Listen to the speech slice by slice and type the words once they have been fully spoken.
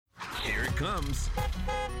Here it comes.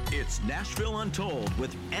 It's Nashville Untold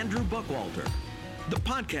with Andrew Buckwalter, the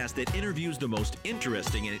podcast that interviews the most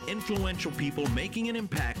interesting and influential people making an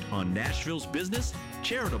impact on Nashville's business,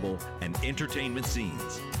 charitable, and entertainment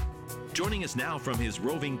scenes. Joining us now from his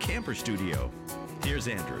roving camper studio, here's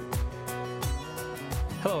Andrew.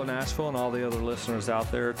 Hello, Nashville, and all the other listeners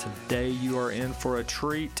out there. Today you are in for a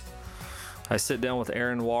treat. I sit down with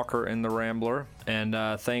Aaron Walker in the Rambler, and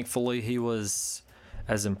thankfully he was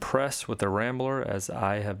as impressed with the Rambler as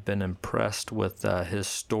I have been impressed with his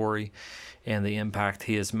story and the impact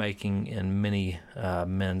he is making in many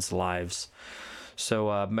men's lives.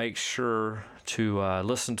 So make sure to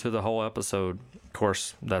listen to the whole episode. Of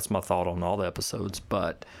course, that's my thought on all the episodes,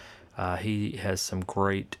 but he has some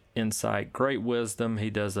great insight, great wisdom. He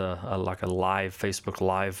does a live Facebook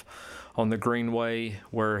Live on the Greenway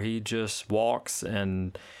where he just walks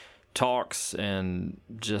and talks and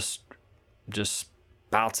just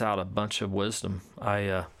spouts out a bunch of wisdom.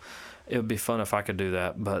 It would be fun if I could do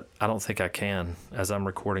that, but I don't think I can. As I'm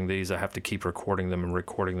recording these, I have to keep recording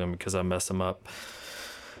them because I mess them up.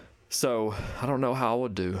 So I don't know how I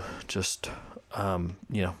would do. Just 10,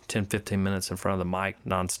 15 minutes in front of the mic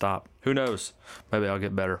nonstop. Who knows? Maybe I'll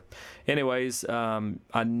get better. Anyways,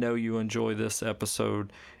 I know you enjoy this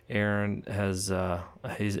episode. Aaron has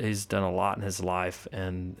he's done a lot in his life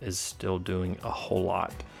and is still doing a whole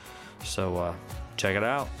lot. So check it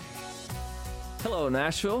out. Hello,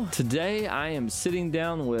 Nashville. Today I am sitting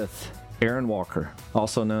down with Aaron Walker,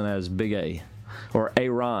 also known as Big A, or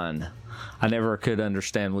Aaron. I never could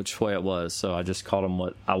understand which way it was, so I just called him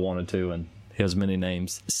what I wanted to, and he has many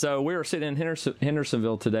names. So we were sitting in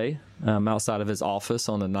Hendersonville today, outside of his office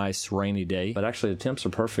on a nice rainy day. But actually, the temps are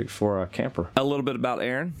perfect for a camper. A little bit about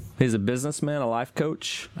Aaron. He's a businessman, a life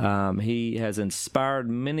coach. He has inspired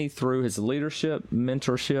many through his leadership,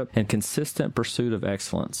 mentorship, and consistent pursuit of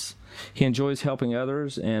excellence. He enjoys helping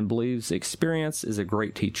others and believes experience is a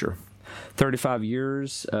great teacher. 35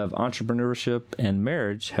 years of entrepreneurship and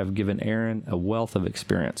marriage have given Aaron a wealth of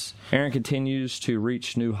experience. Aaron continues to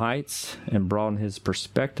reach new heights and broaden his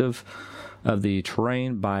perspective of the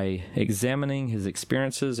terrain by examining his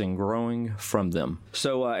experiences and growing from them.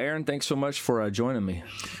 So, Aaron, thanks so much for joining me.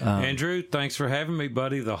 Andrew, thanks for having me,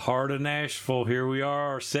 buddy. The heart of Nashville. Here we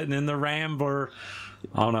are, sitting in the Rambler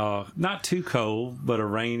on a not too cold, but a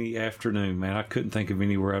rainy afternoon, man. I couldn't think of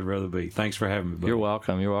anywhere I'd rather be. Thanks for having me, buddy. You're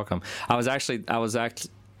welcome. I was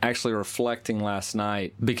actually reflecting last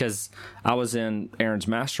night because I was in Aaron's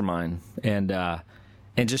mastermind and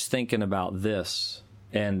just thinking about this,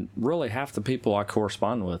 and really half the people I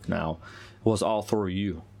correspond with now was all through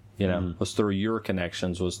you. Was through your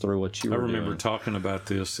connections, was through what you were doing. I remember talking about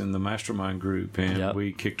this in the mastermind group, and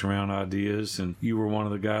we kicked around ideas, and you were one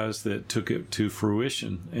of the guys that took it to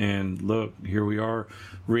fruition. And look, here we are.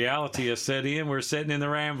 Reality has set in. We're sitting in the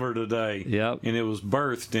Rambler today. Yep. And it was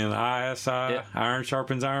birthed in ISI, Iron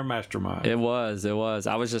Sharpens Iron Mastermind. It was.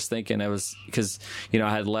 I was just thinking it was because,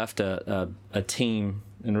 I had left a team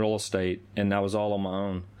in real estate, and I was all on my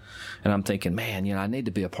own. And I'm thinking, man, I need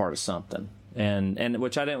to be a part of something. And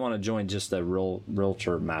which I didn't want to join just a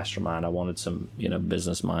realtor mastermind. I wanted some,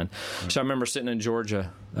 business mind. So I remember sitting in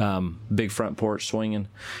Georgia, big front porch swinging,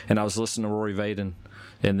 and I was listening to Rory Vaden,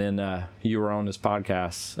 and then you were on his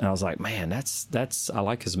podcast, and I was like, man, that's I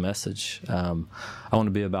like his message. I want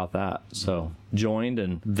to be about that. So joined,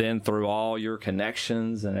 and then through all your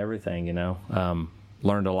connections and everything,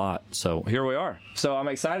 learned a lot. So here we are. So I'm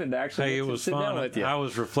excited to actually sit down with you. I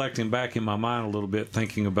was reflecting back in my mind a little bit,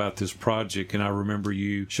 thinking about this project, and I remember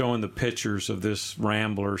you showing the pictures of this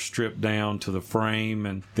Rambler stripped down to the frame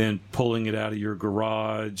and then pulling it out of your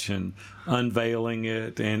garage and unveiling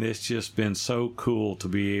it, and it's just been so cool to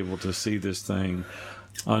be able to see this thing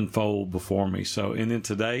unfold before me. So, and then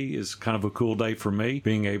today is kind of a cool day for me,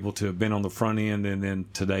 being able to have been on the front end and then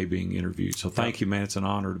today being interviewed. So thank you, man. It's an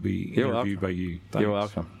honor to be interviewed by you. Thanks. You're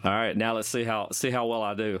welcome. All right, now let's see how well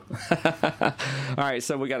I do. All right,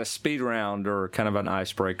 so we got a speed round or kind of an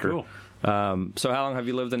icebreaker. Cool. So how long have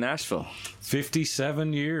you lived in Nashville?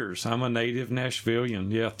 57 years. I'm a native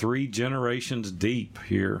Nashvilleian. Yeah, 3 generations deep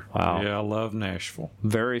here. Wow. Yeah, I love Nashville.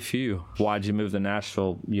 Very few. Why'd you move to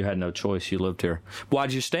Nashville? You had no choice. You lived here.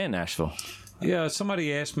 Why'd you stay in Nashville? Yeah,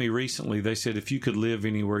 somebody asked me recently, they said, if you could live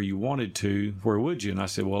anywhere you wanted to, where would you? And I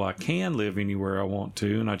said, well, I can live anywhere I want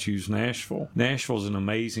to, and I choose Nashville. Nashville's an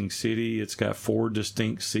amazing city. It's got 4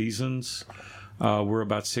 distinct seasons. We're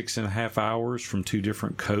about 6.5 hours from 2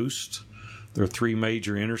 different coasts. There are 3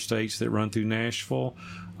 major interstates that run through Nashville.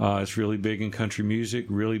 It's really big in country music,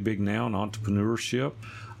 really big now in entrepreneurship.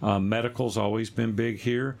 Medical's always been big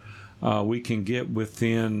here. We can get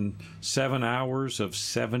within 7 hours of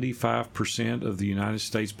 75% of the United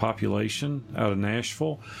States population out of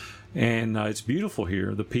Nashville. And it's beautiful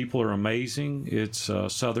here. The people are amazing. It's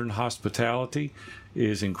Southern hospitality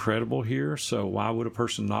is incredible here. So why would a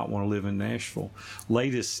person not want to live in Nashville?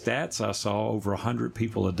 Latest stats I saw, over 100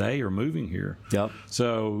 people a day are moving here. Yep.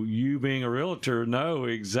 So you being a realtor know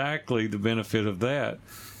exactly the benefit of that.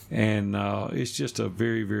 And it's just a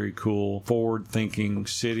very, very cool, forward-thinking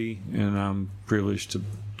city, and I'm privileged to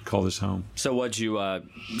call this home. So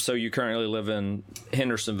so you currently live in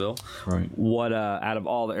Hendersonville. Right. What out of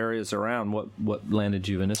all the areas around, what landed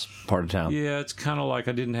you in this part of town? Yeah, it's kind of like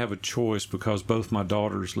I didn't have a choice because both my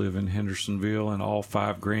daughters live in Hendersonville and all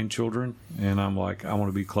 5 grandchildren, and I'm like, I want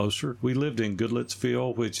to be closer. We lived in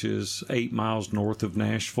Goodlettsville, which is 8 miles north of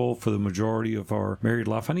Nashville for the majority of our married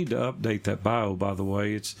life. I need to update that bio, by the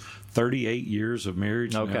way. It's 38 years of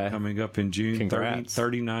marriage now, coming up in June. Congrats.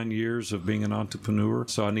 39 years of being an entrepreneur.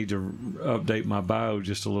 So I need to update my bio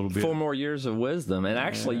just a little bit. 4 more years of wisdom. And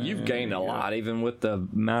actually, you've gained a lot, even with the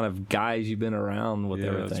amount of guys you've been around with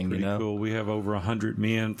everything. That's pretty cool. We have over 100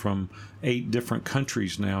 men from 8 different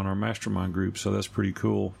countries now in our mastermind group, so that's pretty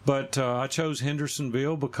cool. But I chose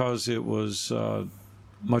Hendersonville because it was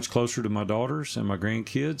much closer to my daughters and my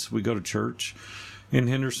grandkids. We go to church in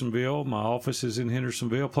Hendersonville. My office is in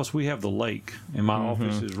Hendersonville. Plus, we have the lake, and my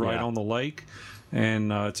office is right on the lake.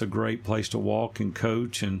 And it's a great place to walk and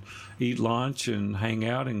coach and eat lunch and hang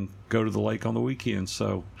out and go to the lake on the weekends.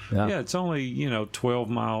 So, yeah it's only, 12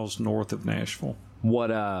 miles north of Nashville. What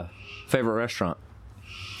favorite restaurant?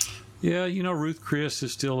 Yeah, Ruth Chris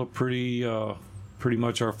is still a pretty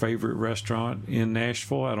much our favorite restaurant in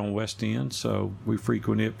Nashville out on West End. So we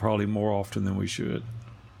frequent it probably more often than we should.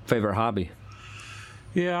 Favorite hobby?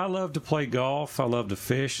 Yeah, I love to play golf, I love to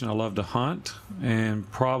fish, and I love to hunt,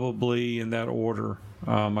 and probably in that order.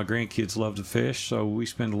 My grandkids love to fish, so we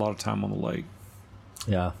spend a lot of time on the lake.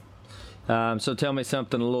 Yeah. So tell me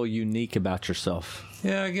something a little unique about yourself.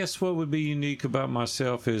 Yeah, I guess what would be unique about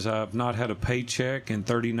myself is I've not had a paycheck in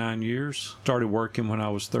 39 years. Started working when I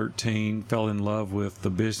was 13, fell in love with the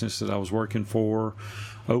business that I was working for,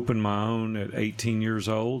 opened my own at 18 years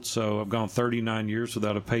old. So I've gone 39 years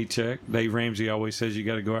without a paycheck. Dave Ramsey always says you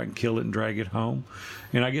got to go out and kill it and drag it home.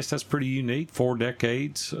 And I guess that's pretty unique. 4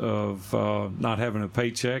 decades of not having a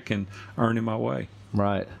paycheck and earning my way.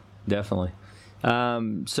 Right, definitely.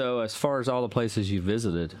 So as far as all the places you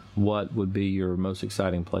visited, what would be your most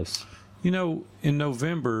exciting place? In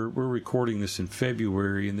November, we're recording this in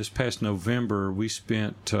February, and this past November, we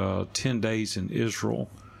spent 10 days in Israel,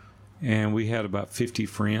 and we had about 50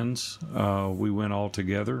 friends. We went all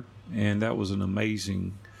together, and that was an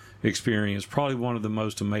amazing experience, probably one of the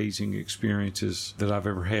most amazing experiences that I've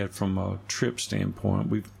ever had from a trip standpoint.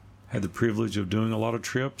 We've had the privilege of doing a lot of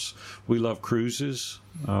trips. We love cruises.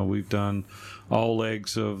 We've done all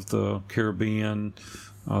legs of the Caribbean,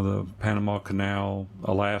 the Panama Canal,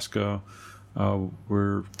 Alaska.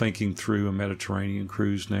 We're thinking through a Mediterranean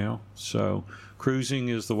cruise now. So cruising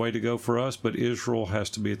is the way to go for us, but Israel has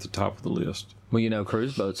to be at the top of the list. Well,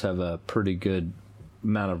 cruise boats have a pretty good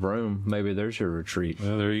amount of room. Maybe there's your retreat.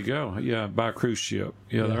 Well, there you go. Yeah, buy a cruise ship.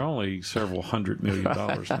 Yeah, they're only several $100 million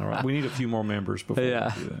now. We need a few more members before we do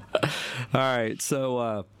that. All right. So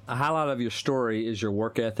a highlight of your story is your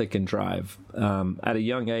work ethic and drive. At a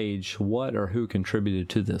young age, what or who contributed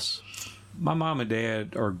to this? My mom and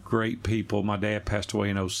dad are great people. My dad passed away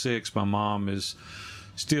in 2006. My mom is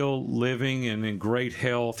still living and in great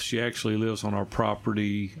health. She actually lives on our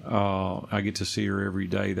property. I get to see her every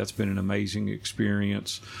day. That's been an amazing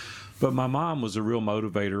experience. But my mom was a real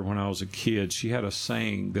motivator when I was a kid. She had a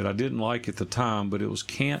saying that I didn't like at the time, but it was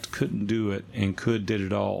can't, couldn't do it, and could did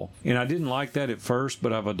it all. And I didn't like that at first,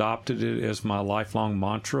 but I've adopted it as my lifelong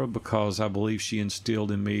mantra because I believe she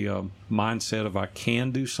instilled in me a mindset of I can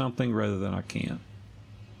do something rather than I can't.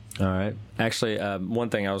 All right. Actually, one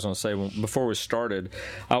thing I was going to say before we started,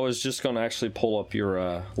 I was just going to actually pull up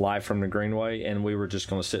your Live from the Greenway, and we were just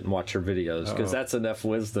going to sit and watch your videos because that's enough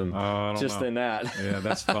wisdom just in that. Yeah,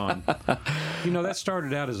 that's fun. That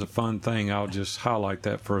started out as a fun thing. I'll just highlight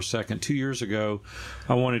that for a second. 2 years ago,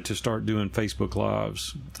 I wanted to start doing Facebook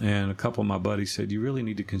Lives, and a couple of my buddies said, you really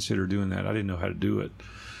need to consider doing that. I didn't know how to do it.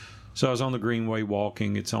 So I was on the Greenway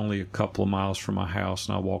walking. It's only a couple of miles from my house,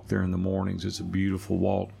 and I walk there in the mornings. It's a beautiful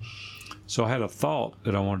walk. So I had a thought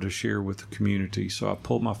that I wanted to share with the community. So I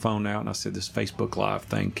pulled my phone out, and I said, this Facebook Live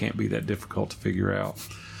thing can't be that difficult to figure out.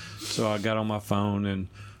 So I got on my phone and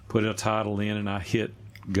put a title in, and I hit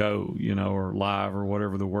go, or live or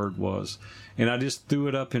whatever the word was. And I just threw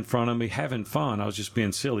it up in front of me, having fun. I was just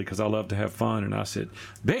being silly because I love to have fun. And I said,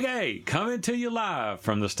 Big A, coming to you live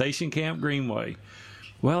from the Station Camp Greenway.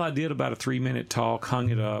 Well, I did about a 3-minute talk, hung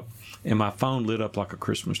it up, and my phone lit up like a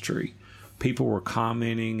Christmas tree. People were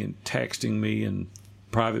commenting and texting me and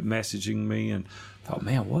private messaging me, and thought,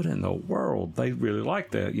 man, what in the world? They really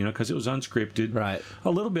liked that, because it was unscripted. Right.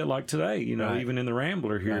 A little bit like today, right. Even in the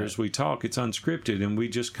Rambler here as we talk, it's unscripted, and we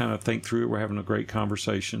just kind of think through it. We're having a great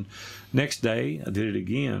conversation. Next day, I did it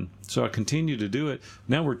again. So I continued to do it.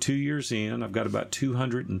 Now we're 2 years in. I've got about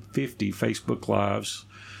 250 Facebook Lives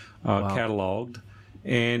cataloged.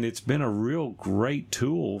 And it's been a real great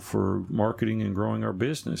tool for marketing and growing our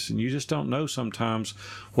business. And you just don't know sometimes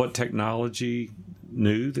what technology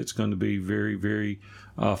new that's going to be very, very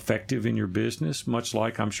effective in your business, much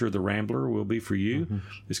like I'm sure the Rambler will be for you. Mm-hmm.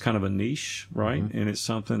 It's kind of a niche, right? Mm-hmm. And it's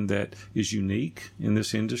something that is unique in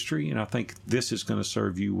this industry. And I think this is going to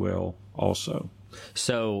serve you well also.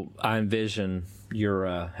 So I envision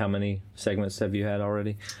your how many segments have you had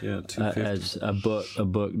already? Yeah, 250. As a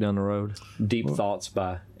book down the road. Deep Thoughts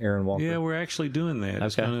by Aaron Walker. Yeah, we're actually doing that.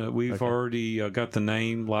 Okay. We've already got the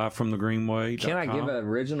name Live from the Greenway. Can I give an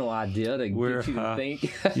original idea to get you to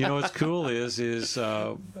think? What's cool is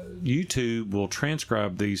YouTube will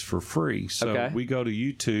transcribe these for free. So we go to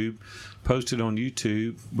YouTube, post it on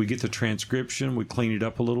YouTube. We get the transcription. We clean it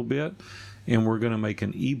up a little bit. And we're going to make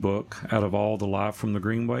an ebook out of all the Live from the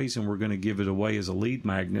Greenways, and we're going to give it away as a lead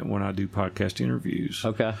magnet when I do podcast interviews.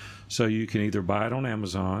 Okay. So you can either buy it on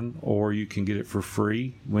Amazon, or you can get it for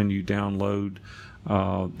free when you download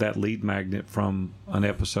that lead magnet from an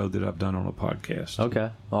episode that I've done on a podcast. Okay,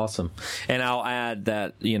 awesome. And I'll add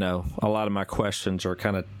that, a lot of my questions are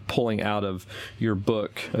kind of pulling out of your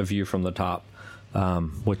book, A View from the Top,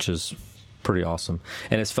 which is pretty awesome.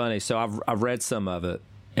 And it's funny. So I've read some of it.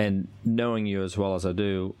 And knowing you as well as I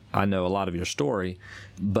do, I know a lot of your story,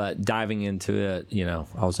 but diving into it,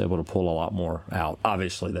 I was able to pull a lot more out.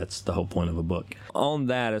 Obviously, that's the whole point of a book. On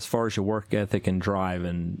that, as far as your work ethic and drive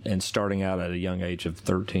and starting out at a young age of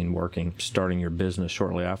 13 starting your business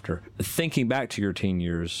shortly after, thinking back to your teen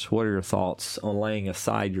years, what are your thoughts on laying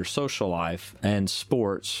aside your social life and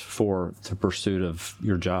sports for the pursuit of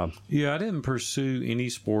your job? Yeah, I didn't pursue any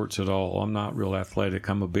sports at all. I'm not real athletic.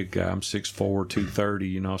 I'm a big guy. I'm 6'4",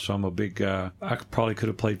 230, so I'm a big guy. I probably could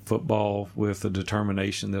have played football with the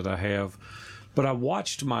determination that I have. But I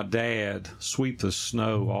watched my dad sweep the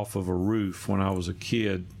snow off of a roof when I was a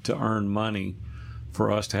kid to earn money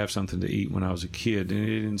for us to have something to eat when I was a kid. And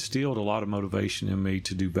it instilled a lot of motivation in me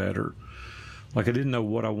to do better. Like, I didn't know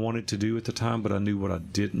what I wanted to do at the time, but I knew what I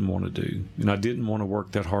didn't want to do. And I didn't want to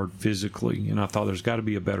work that hard physically. And I thought there's got to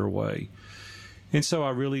be a better way. And so I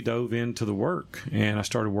really dove into the work, and I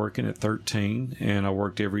started working at 13, and I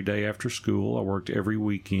worked every day after school. I worked every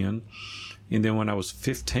weekend. And then when I was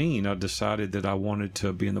 15, I decided that I wanted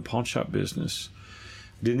to be in the pawn shop business.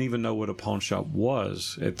 Didn't even know what a pawn shop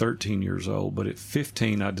was at 13 years old, but at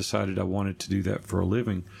 15, I decided I wanted to do that for a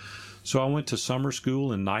living. So I went to summer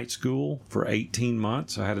school and night school for 18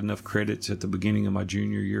 months. I had enough credits at the beginning of my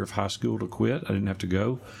junior year of high school to quit. I didn't have to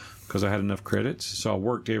go because I had enough credits. So I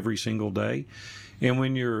worked every single day. And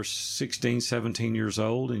when you're 16, 17 years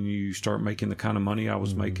old and you start making the kind of money I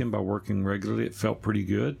was making by working regularly, it felt pretty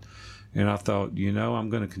good. And I thought, I'm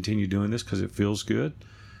going to continue doing this because it feels good.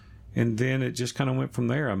 And then it just kind of went from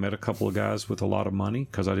there. I met a couple of guys with a lot of money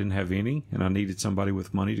because I didn't have any, and I needed somebody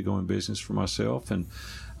with money to go in business for myself. And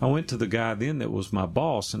I went to the guy then that was my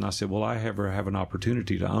boss, and I said, well, I ever have an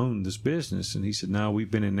opportunity to own this business? And he said, no,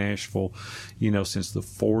 we've been in Nashville, since the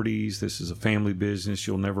 40s. This is a family business.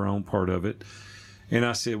 You'll never own part of it. And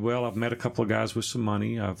I said, well, I've met a couple of guys with some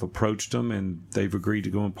money. I've approached them, and they've agreed to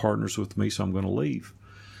go in partners with me, so I'm going to leave.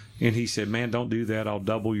 And he said, man, don't do that. I'll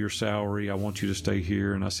double your salary. I want you to stay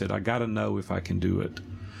here. And I said, I got to know if I can do it.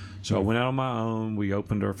 So I went out on my own. We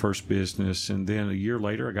opened our first business. And then a year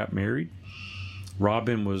later, I got married.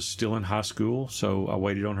 Robin was still in high school, so I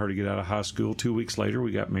waited on her to get out of high school. 2 weeks later,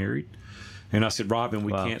 we got married. And I said, Robin,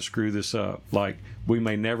 we can't screw this up. Like, we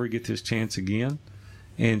may never get this chance again.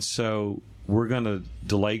 And so we're going to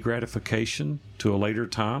delay gratification to a later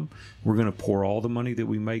time. We're going to pour all the money that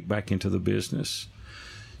we make back into the business.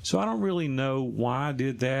 So I don't really know why I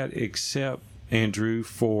did that, except, Andrew,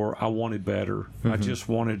 I wanted better. I just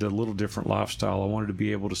wanted a little different lifestyle. I wanted to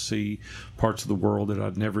be able to see parts of the world that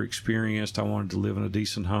I'd never experienced. I wanted to live in a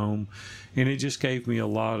decent home. And it just gave me a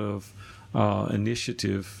lot of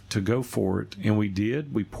initiative to go for it. And we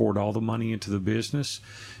did. We poured all the money into the business.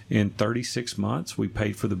 In 36 months, we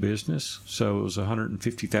paid for the business. So it was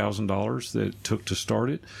 $150,000 that it took to start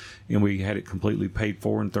it. And we had it completely paid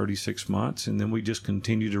for in 36 months. And then we just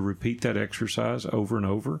continued to repeat that exercise over and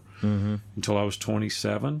over until I was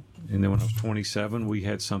 27. And then when I was 27, we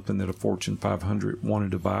had something that a Fortune 500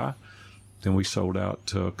 wanted to buy. Then we sold out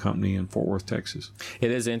to a company in Fort Worth, Texas. It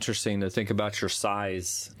is interesting to think about your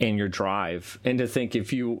size and your drive, and to think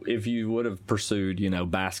if you would have pursued,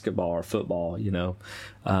 basketball or football,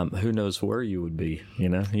 who knows where you would be. You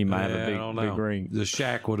might have a big ring. The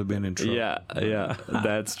Shaq would have been in trouble. Yeah,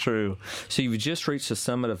 that's true. So you've just reached the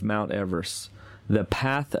summit of Mount Everest. The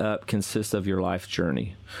path up consists of your life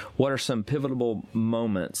journey. What are some pivotal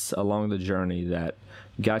moments along the journey that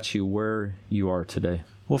got you where you are today?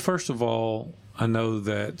 Well, first of all, I know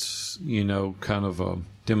that's, kind of a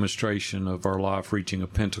demonstration of our life reaching a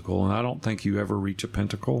pinnacle. And I don't think you ever reach a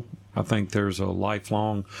pinnacle. I think there's a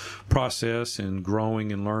lifelong process in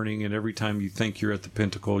growing and learning. And every time you think you're at the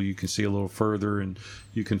pinnacle, you can see a little further and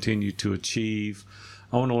you continue to achieve.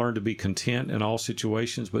 I want to learn to be content in all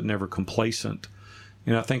situations, but never complacent.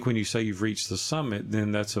 And I think when you say you've reached the summit,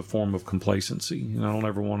 then that's a form of complacency. And I don't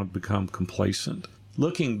ever want to become complacent.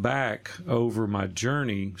 Looking back over my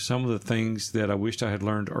journey, some of the things that I wished I had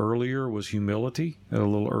learned earlier was humility at a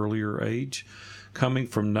little earlier age. Coming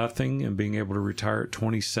from nothing and being able to retire at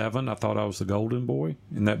 27, I thought I was the golden boy,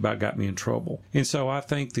 and that about got me in trouble. And so I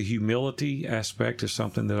think the humility aspect is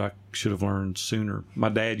something that I should have learned sooner. My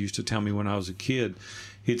dad used to tell me when I was a kid,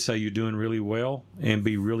 he'd say, you're doing really well, and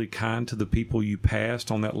be really kind to the people you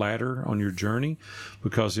passed on that ladder on your journey,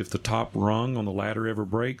 because if the top rung on the ladder ever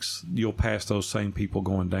breaks, you'll pass those same people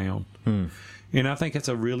going down. And I think it's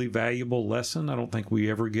a really valuable lesson. I don't think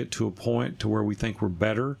we ever get to a point to where we think we're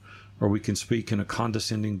better or we can speak in a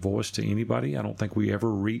condescending voice to anybody. I don't think we ever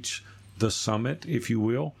reach the summit, if you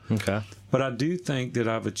will. Okay. But I do think that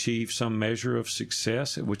I've achieved some measure of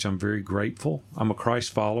success, at which I'm very grateful. I'm a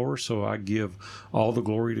Christ follower, so I give all the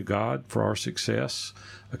glory to God for our success.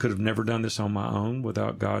 I could have never done this on my own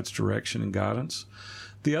without God's direction and guidance.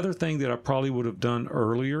 The other thing that I probably would have done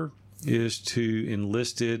earlier is to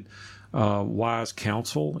enlisted wise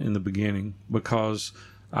counsel in the beginning, because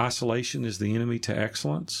isolation is the enemy to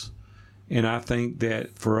excellence. And I think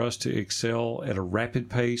that for us to excel at a rapid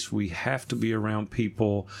pace, we have to be around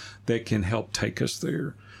people that can help take us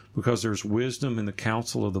there, because there's wisdom in the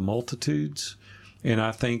counsel of the multitudes. And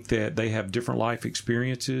I think that they have different life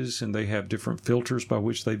experiences and they have different filters by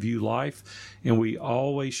which they view life. And we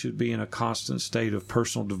always should be in a constant state of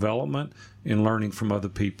personal development and learning from other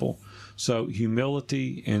people. So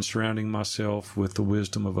humility and surrounding myself with the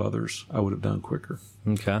wisdom of others, I would have done quicker.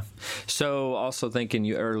 Okay. So also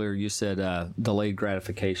thinking earlier you said delayed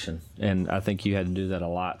gratification, and I think you had to do that a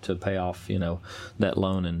lot to pay off, that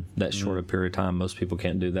loan in that short period of time. Most people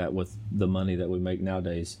can't do that with the money that we make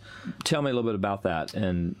nowadays. Tell me a little bit about that,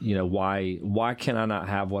 and why can I not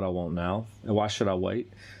have what I want now, and why should I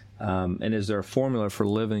wait? And is there a formula for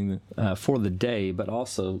living for the day, but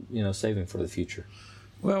also saving for the future?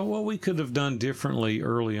 Well, what we could have done differently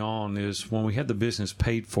early on is when we had the business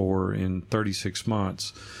paid for in 36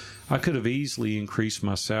 months, I could have easily increased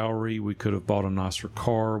my salary. We could have bought a nicer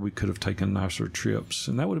car. We could have taken nicer trips.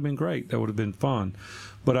 And that would have been great. That would have been fun.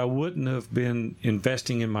 But I wouldn't have been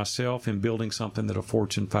investing in myself and building something that a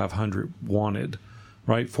Fortune 500 wanted,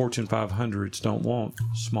 right? Fortune 500s don't want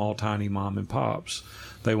small, tiny mom and pops.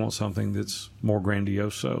 They want something that's more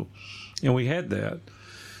grandioso. And we had that.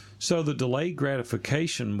 So the delayed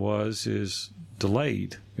gratification is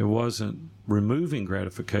delayed. It wasn't removing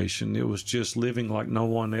gratification. It was just living like no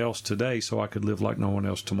one else today so I could live like no one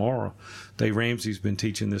else tomorrow. Dave Ramsey's been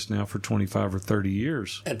teaching this now for 25 or 30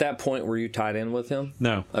 years. At that point, were you tied in with him?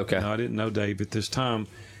 No. Okay. No, I didn't know Dave at this time.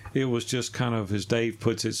 It was just kind of, as Dave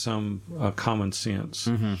puts it, some common sense.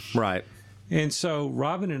 Mm-hmm. Right. And so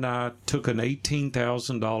Robin and I took an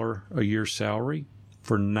 $18,000 a year salary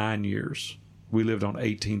for 9 years. We lived on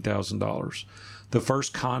 $18,000. The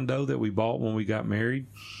first condo that we bought when we got married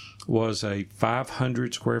was a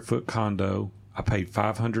 500 square foot condo. I paid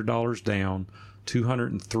 $500 down,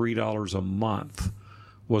 $203 a month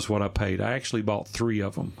was what I paid. I actually bought 3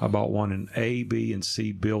 of them. I bought one in A, B, and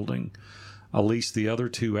C building. I leased the other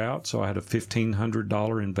 2 out, so I had a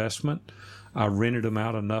 $1,500 investment. I rented them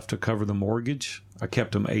out enough to cover the mortgage. I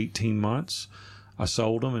kept them 18 months. I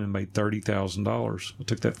sold them and made $30,000. I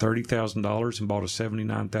took that $30,000 and bought a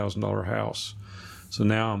 $79,000 house. So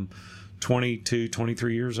now I'm 22,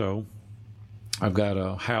 23 years old. I've got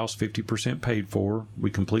a house 50% paid for.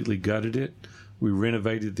 We completely gutted it. We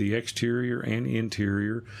renovated the exterior and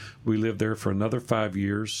interior. We lived there for another 5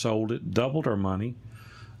 years, sold it, doubled our money,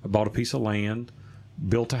 bought a piece of land,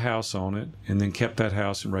 built a house on it, and then kept that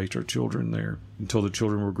house and raised our children there until the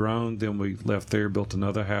children were grown. Then we left there, built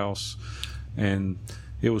another house, and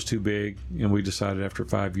it was too big, and we decided after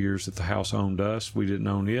 5 years that the house owned us. We didn't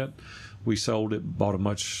own it. We sold it, bought a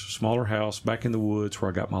much smaller house back in the woods where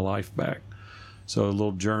I got my life back. So a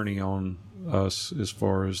little journey on us as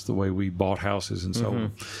far as the way we bought houses and so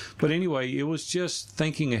on. But anyway, it was just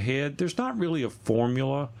thinking ahead. There's not really a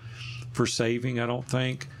formula for saving, I don't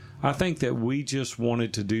think. I think that we just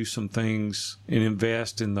wanted to do some things and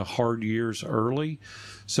invest in the hard years early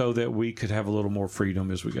so that we could have a little more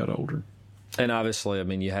freedom as we got older. And obviously, I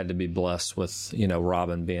mean, you had to be blessed with,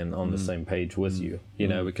 Robin being on the same page with you,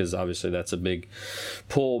 because obviously that's a big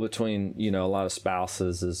pull between, a lot of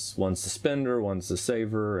spouses is one's the spender, one's the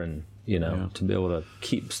saver, and, to be able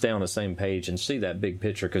to stay on the same page and see that big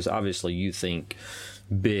picture, because obviously you think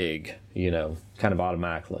big, kind of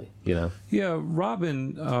automatically, Yeah,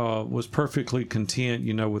 Robin was perfectly content,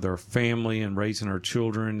 with our family and raising our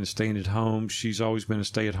children and staying at home. She's always been a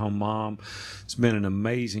stay-at-home mom. It's been an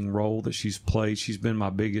amazing role that she's played. She's been my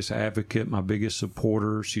biggest advocate, my biggest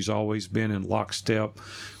supporter. She's always been in lockstep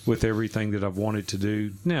with everything that I've wanted to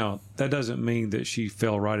do. Now, that doesn't mean that she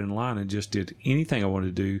fell right in line and just did anything I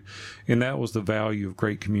wanted to do, and that was the value of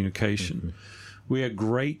great communication. We had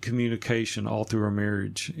great communication all through our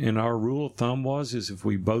marriage, and our rule of thumb is if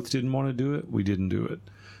we both didn't want to do it, we didn't do it.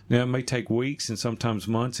 Now, it may take weeks and sometimes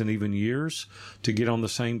months and even years to get on the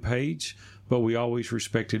same page, but we always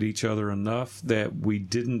respected each other enough that we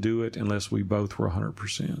didn't do it unless we both were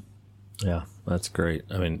 100%. Yeah, that's great.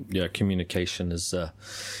 I mean, communication is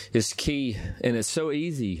key, and it's so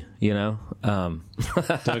easy, I don't know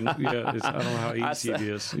how easy it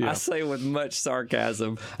is. Yeah. I say with much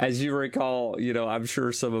sarcasm, as you recall, I'm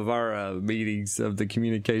sure some of our meetings of the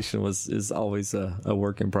communication is always a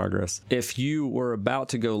work in progress. If you were about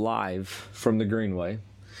to go live from the Greenway,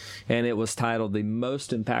 and it was titled "The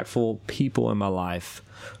Most Impactful People in My Life,"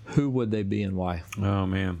 who would they be and why? Oh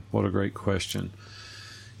man, what a great question.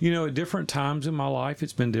 At different times in my life,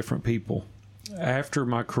 it's been different people. After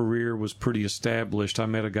my career was pretty established, I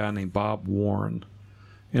met a guy named Bob Warren.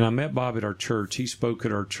 And I met Bob at our church. He spoke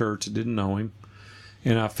at our church. I didn't know him.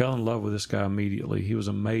 And I fell in love with this guy immediately. He was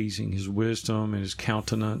amazing. His wisdom and his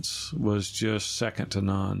countenance was just second to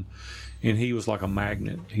none. And he was like a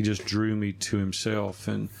magnet. He just drew me to himself.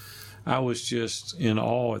 And I was just in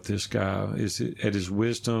awe at this guy, at his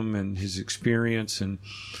wisdom and his experience. And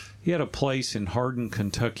he had a place in Hardin,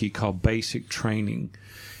 Kentucky called Basic Training.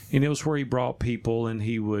 And it was where he brought people and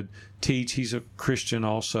he would teach. He's a Christian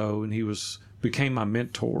also, and he became my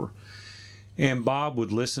mentor. And Bob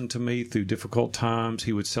would listen to me through difficult times.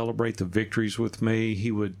 He would celebrate the victories with me.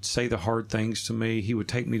 He would say the hard things to me. He would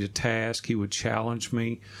take me to task. He would challenge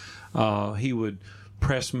me. He would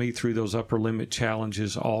press me through those upper limit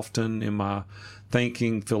challenges often in my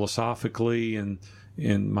thinking philosophically and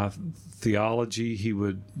in my theology. He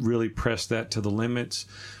would really press that to the limits,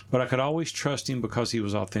 but I could always trust him because he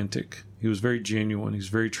was authentic. He was very genuine. He was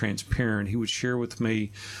very transparent. He would share with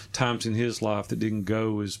me times in his life that didn't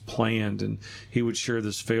go as planned, and he would share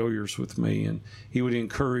those failures with me, and he would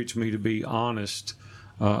encourage me to be honest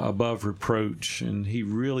above reproach, and he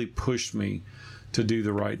really pushed me to do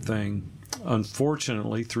the right thing.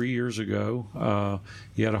 Unfortunately, 3 years ago,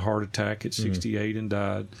 he had a heart attack at 68 and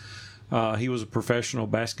died. He was a professional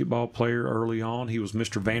basketball player early on. He was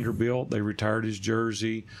Mr. Vanderbilt. They retired his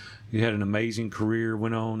jersey. He had an amazing career,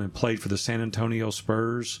 went on and played for the San Antonio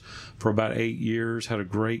Spurs for about 8 years, had a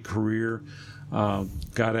great career,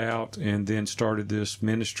 got out, and then started this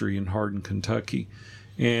ministry in Hardin, Kentucky.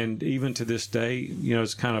 And even to this day,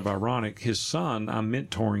 it's kind of ironic. His son, I'm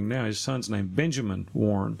mentoring now, his son's named Benjamin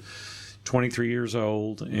Warren, 23 years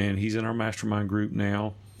old, and he's in our mastermind group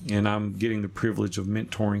now. And I'm getting the privilege of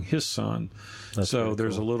mentoring his son. So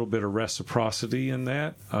there's a little bit of reciprocity in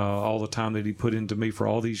that, all the time that he put into me for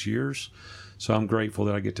all these years. So I'm grateful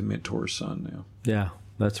that I get to mentor his son now. Yeah,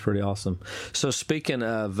 that's pretty awesome. So speaking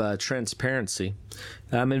of transparency,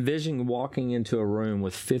 I'm envisioning walking into a room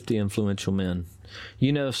with 50 influential men.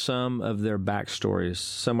 Some of their backstories.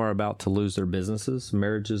 Some are about to lose their businesses.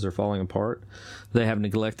 Marriages are falling apart. They have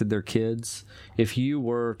neglected their kids. If you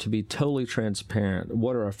were to be totally transparent,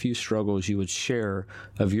 what are a few struggles you would share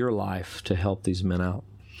of your life to help these men out?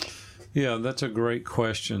 Yeah, that's a great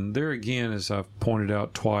question. There again, as I've pointed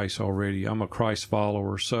out twice already, I'm a Christ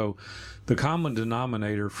follower. So the common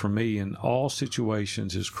denominator for me in all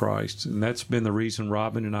situations is Christ. And that's been the reason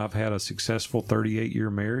Robin and I have had a successful 38-year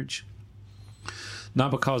marriage.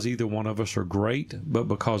 not because either one of us are great, but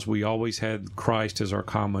because we always had Christ as our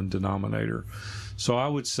common denominator. So I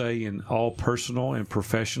would say in all personal and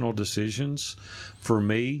professional decisions, for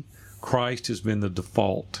me, Christ has been the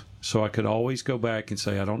default. So I could always go back and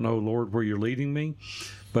say, I don't know, Lord, where you're leading me,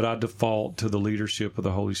 but I default to the leadership of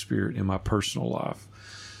the Holy Spirit in my personal life.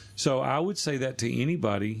 So I would say that to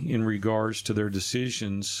anybody in regards to their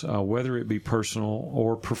decisions, whether it be personal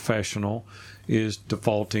or professional, is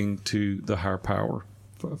defaulting to the higher power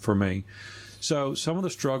for me. So some of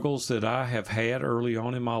the struggles that I have had early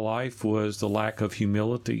on in my life was the lack of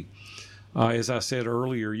humility. As I said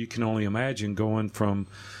earlier, you can only imagine going from,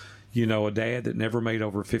 a dad that never made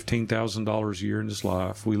over $15,000 a year in his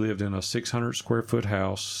life. We lived in a 600 square foot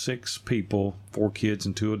house, 6 people, 4 kids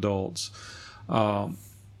and 2 adults.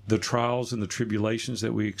 The trials and the tribulations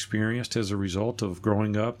that we experienced as a result of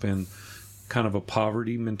growing up in kind of a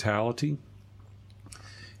poverty mentality.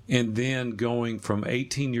 And then going from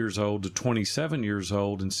 18 years old to 27 years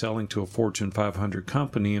old and selling to a Fortune 500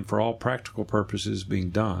 company, and for all practical purposes being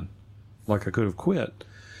done. Like I could have quit.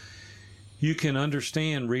 You can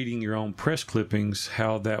understand reading your own press clippings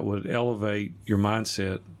how that would elevate your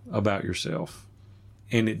mindset about yourself.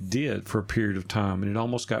 And it did for a period of time, and it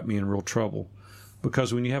almost got me in real trouble.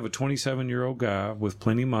 Because when you have a 27-year-old guy with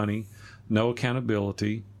plenty of money, no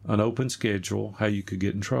accountability, an open schedule, how you could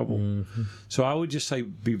get in trouble. Mm-hmm. So I would just say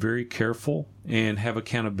be very careful and have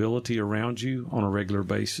accountability around you on a regular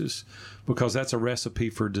basis, because that's a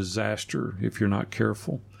recipe for disaster if you're not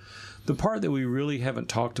careful. The part that we really haven't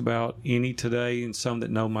talked about any today, and some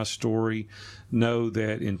that know my story know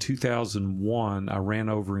that in 2001 I ran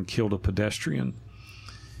over and killed a pedestrian.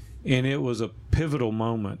 And it was a pivotal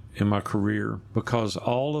moment in my career, because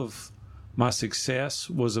all of my success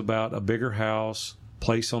was about a bigger house,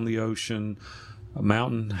 place on the ocean, a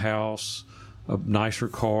mountain house, a nicer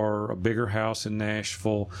car, a bigger house in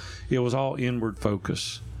Nashville. It was all inward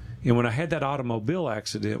focus. And when I had that automobile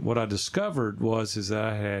accident, what I discovered was that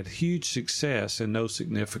I had huge success and no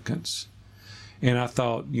significance. And I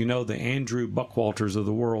thought, the Andrew Buckwalters of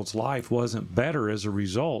the world's life wasn't better as a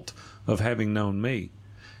result of having known me.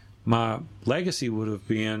 My legacy would have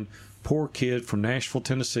been poor kid from Nashville,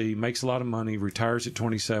 Tennessee, makes a lot of money, retires at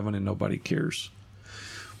 27, and nobody cares.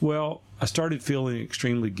 Well, I started feeling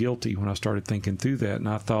extremely guilty when I started thinking through that, and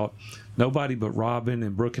I thought nobody but Robin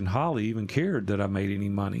and Brooke and Holly even cared that I made any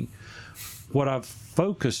money. What I've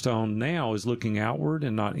focused on now is looking outward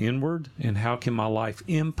and not inward, and how can my life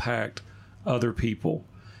impact other people.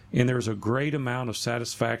 And there's a great amount of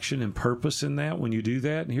satisfaction and purpose in that when you do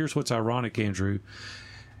that. And here's what's ironic, Andrew.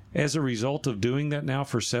 As a result of doing that now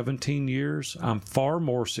for 17 years, I'm far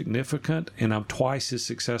more significant, and I'm twice as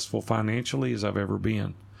successful financially as I've ever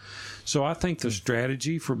been. So I think the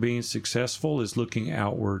strategy for being successful is looking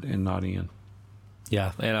outward and not in.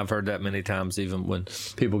 Yeah, and I've heard that many times, even when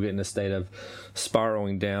people get in a state of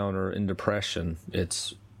spiraling down or in depression,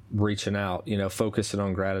 it's reaching out, focusing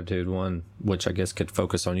on gratitude, one, which I guess could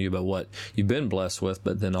focus on you, but what you've been blessed with,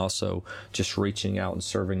 but then also just reaching out and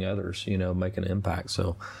serving others, making an impact.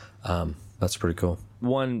 So that's pretty cool.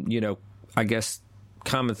 One, I guess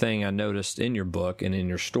common thing I noticed in your book and in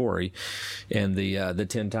your story, and the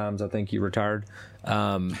 10 times I think you retired,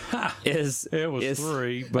 is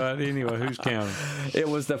 3, but anyway, who's counting? It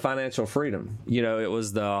was the financial freedom. It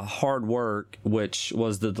was the hard work, which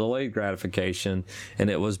was the delayed gratification, and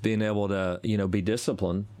it was being able to, be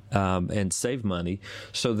disciplined and save money.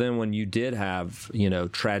 So then when you did have,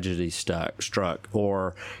 tragedy struck,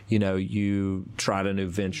 or, you tried a new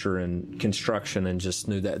venture in construction and just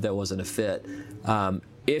knew that wasn't a fit,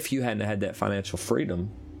 if you hadn't had that financial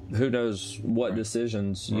freedom, who knows what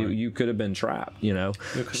decisions you could have been trapped,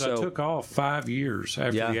 Because I took off 5 years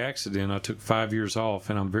after the accident. I took 5 years off,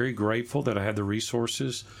 and I'm very grateful that I had the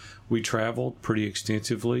resources. We traveled pretty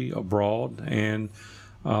extensively abroad, and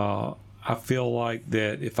I feel like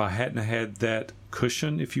that if I hadn't had that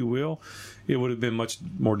cushion, if you will, it would have been much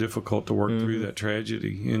more difficult to work through that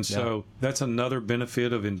tragedy. And so that's another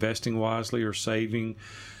benefit of investing wisely or saving.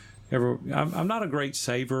 I'm not a great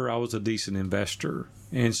saver. I was a decent investor.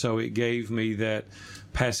 And so it gave me that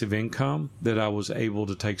passive income that I was able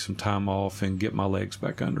to take some time off and get my legs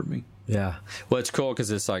back under me. Yeah. Well, it's cool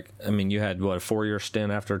because it's like, you had, a 4-year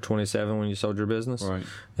stint after 27 when you sold your business? Right.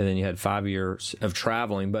 And then you had 5 years of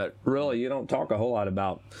traveling. But really, you don't talk a whole lot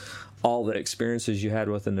about all the experiences you had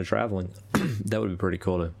within the traveling. That would be pretty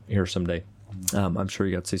cool to hear someday. I'm sure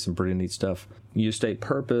you got to see some pretty neat stuff. You state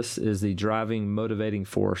purpose is the driving, motivating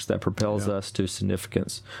force that propels us to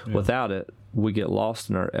significance. Yeah. Without it, we get lost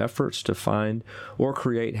in our efforts to find or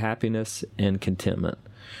create happiness and contentment.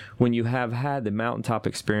 When you have had the mountaintop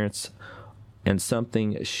experience and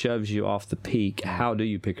something shoves you off the peak, how do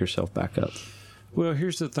you pick yourself back up? Well,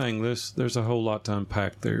 here's the thing. There's a whole lot to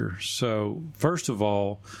unpack there. So, first of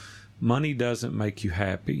all, money doesn't make you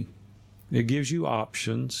happy. It gives you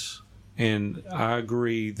options, and I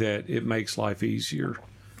agree that it makes life easier,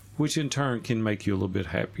 which in turn can make you a little bit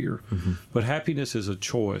happier. Mm-hmm. But happiness is a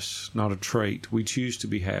choice, not a trait. We choose to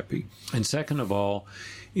be happy. And second of all,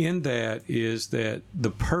 in that is that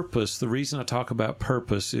the purpose, the reason I talk about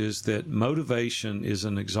purpose is that motivation is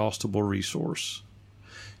an exhaustible resource.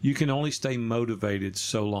 You can only stay motivated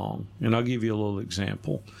so long. And I'll give you a little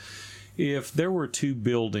example. If there were two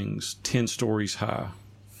buildings 10 stories high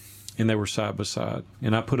and they were side by side,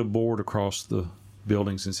 and I put a board across the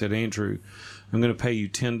buildings and said, Andrew, I'm going to pay you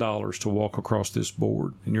 $10 to walk across this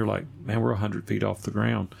board. And you're like, man, we're 100 feet off the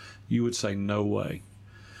ground. You would say, no way.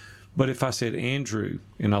 But if I said, Andrew,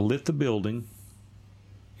 and I lit the building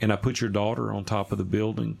and I put your daughter on top of the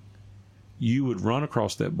building, you would run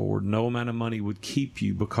across that board. No amount of money would keep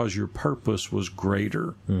you because your purpose was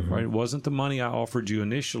greater, right? It wasn't the money I offered you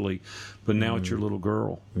initially, but now it's your little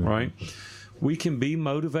girl, right? We can be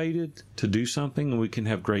motivated to do something and we can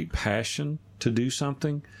have great passion to do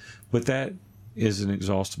something, but that is an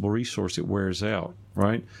exhaustible resource. It wears out,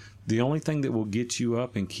 right? The only thing that will get you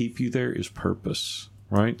up and keep you there is purpose,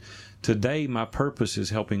 right? Today, my purpose is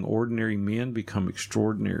helping ordinary men become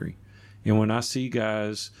extraordinary. And when I see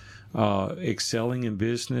guys excelling in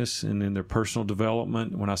business and in their personal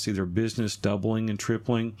development, when I see their business doubling and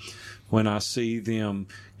tripling, when I see them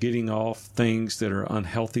getting off things that are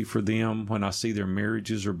unhealthy for them, when I see their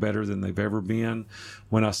marriages are better than they've ever been,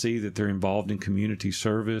 when I see that they're involved in community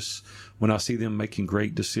service, when I see them making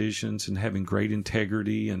great decisions and having great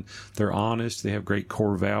integrity and they're honest, they have great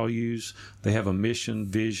core values, they have a mission,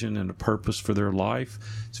 vision, and a purpose for their life,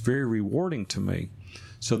 it's very rewarding to me.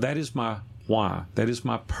 So that is my why. That is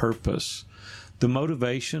my purpose. The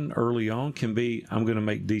motivation early on can be, I'm going to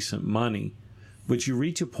make decent money. But you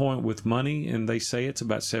reach a point with money, and they say it's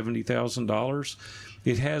about $70,000.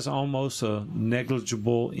 It has almost a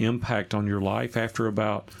negligible impact on your life after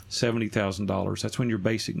about $70,000. That's when your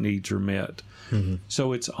basic needs are met. Mm-hmm.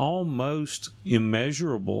 So it's almost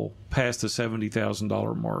immeasurable past the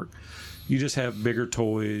 $70,000 mark. You just have bigger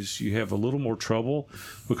toys. You have a little more trouble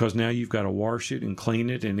because now you've got to wash it and clean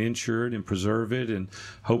it and insure it and preserve it and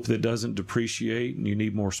hope that it doesn't depreciate, and you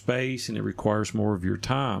need more space and it requires more of your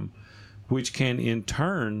time, which can in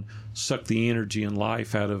turn suck the energy and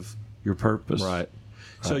life out of your purpose. Right.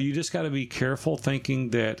 So you just got to be careful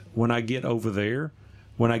thinking that when I get over there,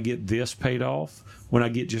 when I get this paid off, when I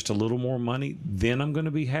get just a little more money, then I'm going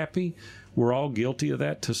to be happy. We're all guilty of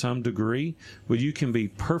that to some degree, but you can be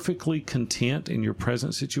perfectly content in your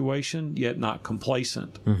present situation, yet not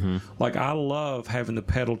complacent. Mm-hmm. Like, I love having the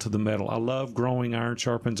pedal to the metal. I love growing iron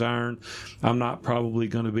sharpens iron. I'm not probably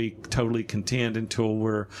going to be totally content until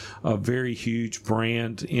we're a very huge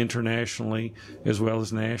brand internationally as well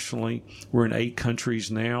as nationally. We're in 8 countries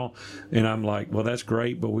now, and I'm like, well, that's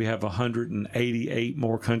great, but we have 188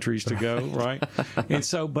 more countries to go, right? And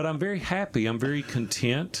so, but I'm very happy. I'm very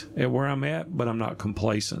content at where I'm at, but I'm not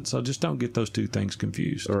complacent. So just don't get those two things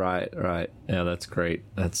confused. Right. Yeah, that's great.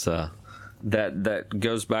 That's that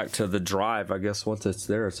goes back to the drive. I guess once it's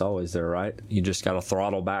there, it's always there, right? You just got to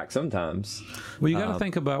throttle back sometimes. Well, you got to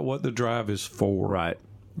think about what the drive is for.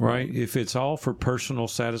 Right. If it's all for personal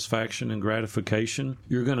satisfaction and gratification,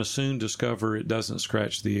 you're going to soon discover it doesn't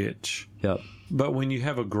scratch the itch. Yep. But when you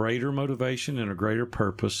have a greater motivation and a greater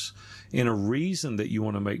purpose and a reason that you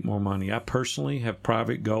want to make more money, I personally have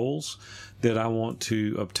private goals that I want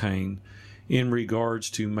to obtain in regards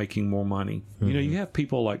to making more money. Mm-hmm. You know, you have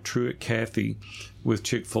people like Truett Cathy with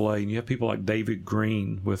Chick-fil-A, and you have people like David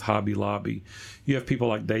Green with Hobby Lobby. You have people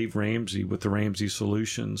like Dave Ramsey with the Ramsey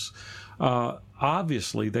Solutions.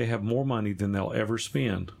 Obviously, they have more money than they'll ever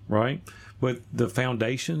spend, right? But the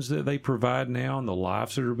foundations that they provide now and the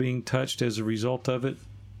lives that are being touched as a result of it.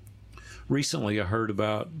 Recently, I heard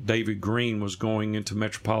about David Green was going into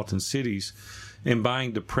metropolitan cities and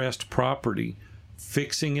buying depressed property,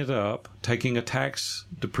 fixing it up, taking a tax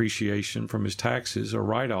depreciation from his taxes or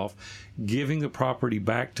write-off, giving the property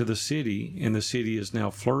back to the city, and the city is now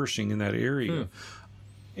flourishing in that area.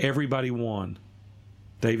 Everybody won.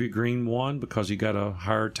 David Green won because he got a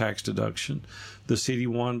higher tax deduction. The city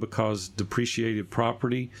won because depreciated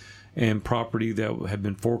property and property that had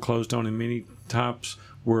been foreclosed on in many times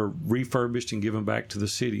were refurbished and given back to the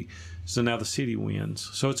city. So now the city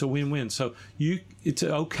wins. So it's a win-win. So it's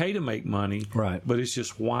okay to make money, right? But it's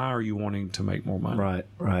just, why are you wanting to make more money?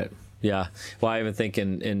 Right. Yeah. Well, I even think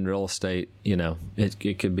in real estate, you know,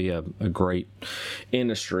 it could be a great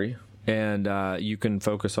industry. and you can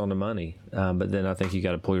focus on the money. But then I think you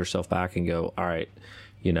got to pull yourself back and go, all right,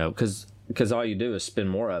 because all you do is spend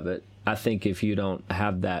more of it. I think if you don't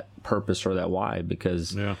have that purpose or that why,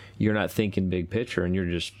 because you're not thinking big picture and you're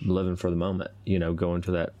just living for the moment, going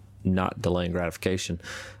to that not delaying gratification.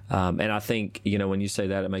 And I think, when you say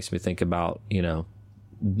that, it makes me think about,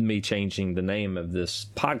 me changing the name of this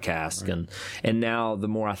podcast. Right. And now the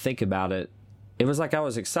more I think about it, it was like I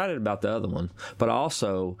was excited about the other one, but I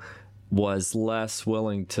also was less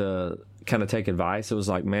willing to kind of take advice. It was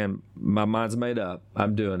like, man, my mind's made up.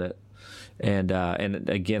 I'm doing it. And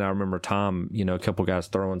again, I remember Tom, a couple guys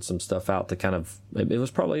throwing some stuff out to kind of, it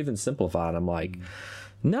was probably even simplified. I'm like,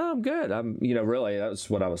 no, I'm good. I'm, really, that's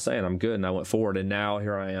what I was saying. I'm good. And I went forward, and now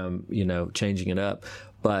here I am, changing it up.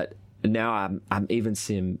 But now I'm even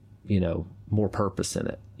seeing, more purpose in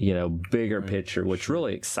it, bigger picture, which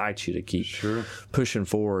really excites you to keep pushing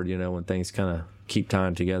forward, when things kind of keep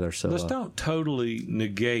tying together. So let's don't totally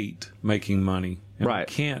negate making money. And I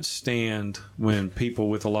can't stand when people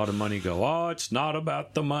with a lot of money go, oh, it's not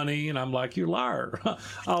about the money. And I'm like, you liar.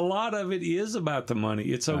 A lot of it is about the money.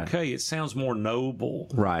 It's okay. It sounds more noble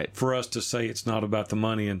for us to say it's not about the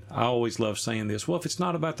money. And I always love saying this. Well, if it's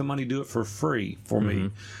not about the money, do it for free for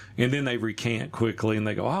me. And then they recant quickly and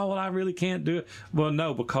they go, oh, well, I really can't do it. Well,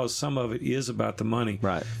 no, because some of it is about the money.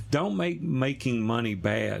 Right. Don't make making money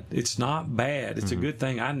bad. It's not bad. It's a good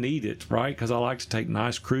thing. I need it, right? Because I like to take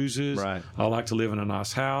nice cruises. Right. I like to live in a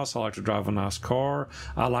nice house. I like to drive a nice car.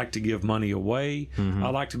 I like to give money away. I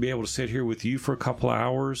like to be able to sit here with you for a couple of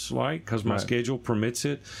hours, right? Because my schedule permits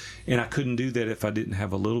it. And I couldn't do that if I didn't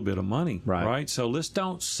have a little bit of money, right? So let's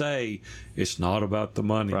don't say it's not about the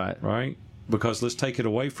money, right? Because let's take it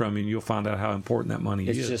away from you and you'll find out how important that money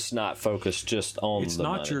is. It's just not focused just on It's the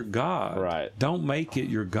not money. your God. Right. Don't make it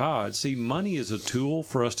your God. See, money is a tool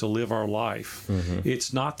for us to live our life.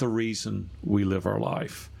 It's not the reason we live our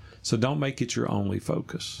life. So don't make it your only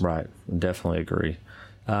focus. Right. Definitely agree.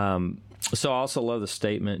 So I also love the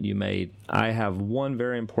statement you made. I have one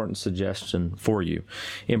very important suggestion for you.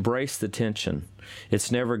 Embrace the tension.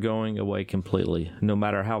 It's never going away completely, no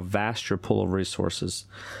matter how vast your pool of resources.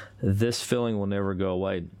 This feeling will never go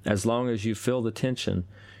away. As long as you feel the tension,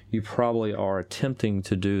 you probably are attempting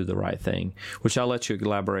to do the right thing, which I'll let you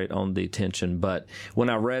elaborate on the tension. But when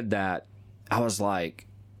I read that, I was like,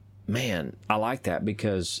 man, I like that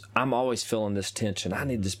because I'm always feeling this tension. I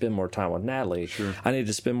need to spend more time with Natalie. I need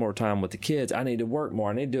to spend more time with the kids. I need to work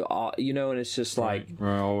more. I need to do all, and it's just like,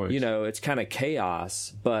 always. It's kind of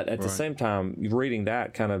chaos. But at the same time, reading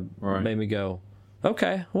that kind of made me go,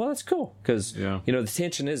 okay, well, that's cool. Because, the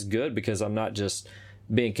tension is good because I'm not just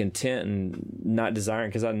being content and not desiring,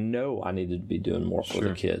 because I know I needed to be doing more for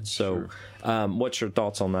the kids. So what's your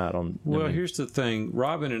thoughts on that? Well, here's the thing.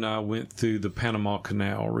 Robin and I went through the Panama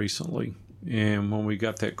Canal recently. And when we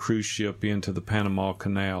got that cruise ship into the Panama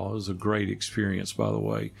Canal, it was a great experience, by the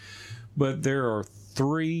way. But there are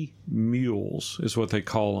 3 mules, is what they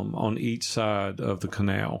call them, on each side of the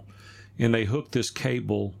canal. And they hook this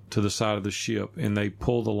cable to the side of the ship, and they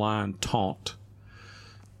pull the line taut.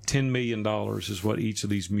 $10 million is what each of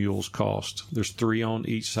these mules cost. There's 3 on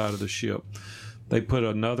each side of the ship. They put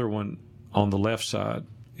another one on the left side,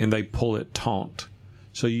 and they pull it taut.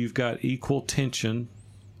 So you've got equal tension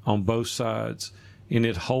on both sides, and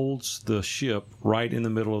it holds the ship right in the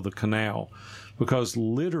middle of the canal, because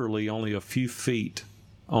literally only a few feet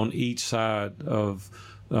on each side of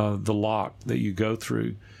the lock that you go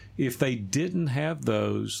through. If they didn't have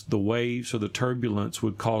those, the waves or the turbulence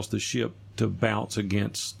would cause the ship to bounce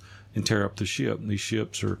against and tear up the ship. And these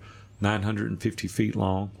ships are 950 feet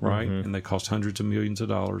long, right? And they cost hundreds of millions of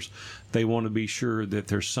dollars. They want to be sure that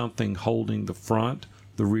there's something holding the front,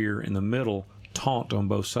 the rear, and the middle taut on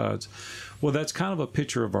both sides. Well, that's kind of a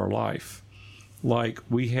picture of our life. Like,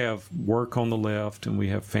 we have work on the left and we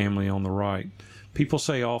have family on the right. People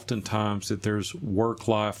say oftentimes that there's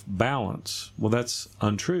work-life balance. Well, that's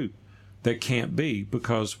untrue. That can't be,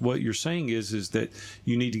 because what you're saying is that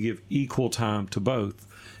you need to give equal time to both.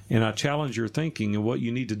 And I challenge your thinking, and what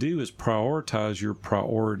you need to do is prioritize your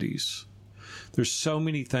priorities. There's so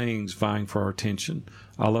many things vying for our attention.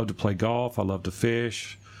 I love to play golf. I love to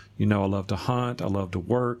fish. I love to hunt. I love to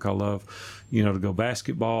work. I love, to go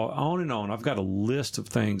basketball, on and on. I've got a list of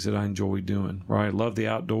things that I enjoy doing, right? Love the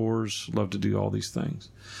outdoors. Love to do all these things.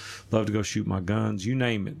 Love to go shoot my guns, you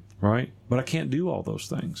name it, right? But I can't do all those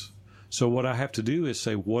things. So what I have to do is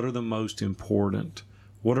say, what are the most important?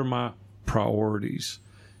 What are my priorities?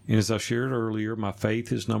 And as I shared earlier, my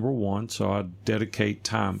faith is number 1. So I dedicate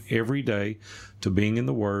time every day to being in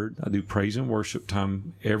the Word. I do praise and worship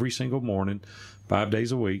time every single morning, 5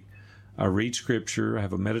 days a week. I read scripture. I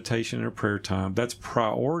have a meditation and a prayer time. That's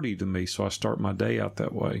priority to me, so I start my day out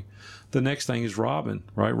that way. The next thing is Robin,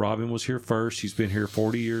 right? Robin was here first. She's been here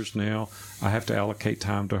 40 years now. I have to allocate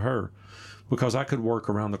time to her because I could work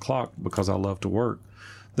around the clock because I love to work.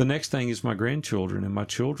 The next thing is my grandchildren and my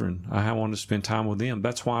children. I want to spend time with them.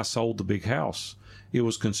 That's why I sold the big house. It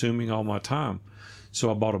was consuming all my time. So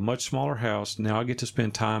I bought a much smaller house. Now I get to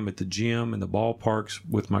spend time at the gym and the ballparks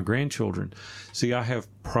with my grandchildren. See, I have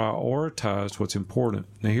prioritized what's important.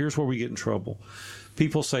 Now here's where we get in trouble.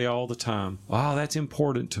 People say all the time, "Oh, that's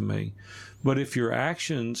important to me." But if your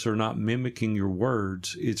actions are not mimicking your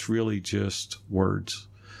words, it's really just words.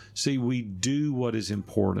 See, we do what is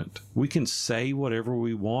important. We can say whatever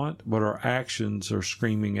we want, but our actions are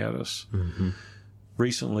screaming at us. Mm-hmm.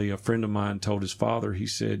 Recently, a friend of mine told his father, he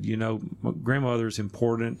said, my grandmother is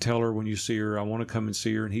important. Tell her when you see her, I want to come and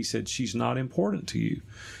see her. And he said, she's not important to you.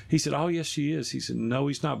 He said, oh, yes, she is. He said, no,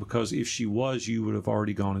 he's not, because if she was, you would have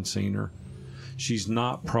already gone and seen her. She's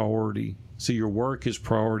not priority. See, your work is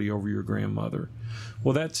priority over your grandmother.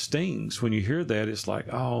 Well, that stings. When you hear that, it's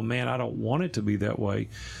like, oh, man, I don't want it to be that way.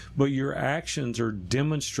 But your actions are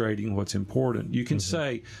demonstrating what's important. You can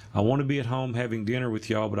say, I want to be at home having dinner with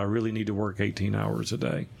y'all, but I really need to work 18 hours a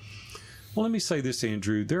day. Well, let me say this,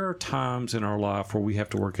 Andrew. There are times in our life where we have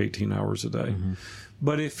to work 18 hours a day. Mm-hmm.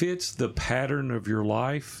 But if it's the pattern of your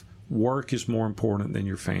life, work is more important than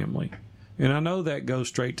your family. And I know that goes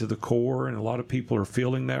straight to the core, and a lot of people are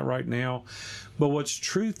feeling that right now. But what's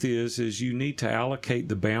truth is you need to allocate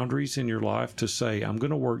the boundaries in your life to say, I'm going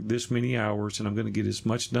to work this many hours and I'm going to get as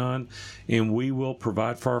much done, and we will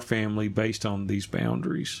provide for our family based on these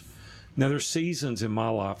boundaries. Now, there's seasons in my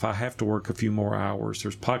life I have to work a few more hours.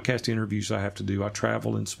 There's podcast interviews I have to do. I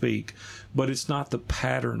travel and speak. But it's not the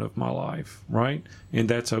pattern of my life, right? And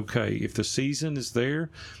that's okay. If the season is there,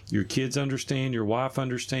 your kids understand, your wife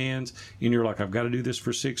understands, and you're like, I've got to do this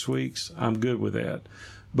for 6 weeks, I'm good with that.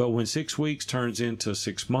 But when 6 weeks turns into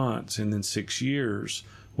 6 months and then 6 years,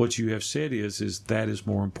 what you have said is that is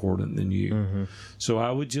more important than you. Mm-hmm. So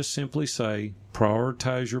I would just simply say,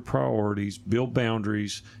 prioritize your priorities, build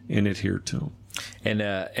boundaries, and adhere to them.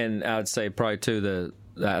 And I would say probably too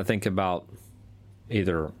I think about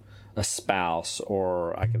either a spouse,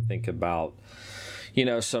 or I can think about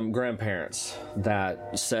some grandparents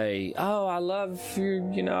that say, oh, I love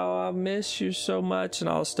you, I miss you so much and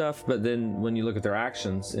all this stuff. But then when you look at their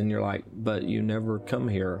actions and you're like, but you never come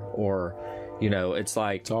here, or it's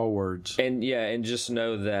like, it's all words. And and just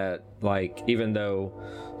know that, like, even though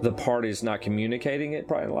the party's not communicating it,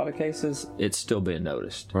 probably in a lot of cases, it's still being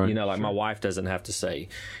noticed. Right. Sure. My wife doesn't have to say,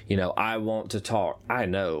 I want to talk. I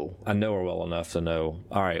know her well enough to know,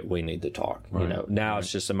 all right, we need to talk. Right. Now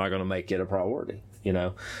it's just, am I going to make it a priority?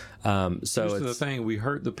 So this is the thing. We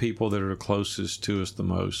hurt the people that are closest to us the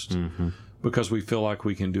most, mm-hmm. because we feel like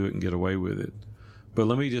we can do it and get away with it. But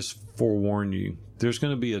let me just forewarn you, there's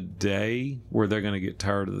going to be a day where they're going to get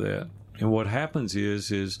tired of that. And what happens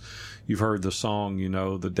is you've heard the song,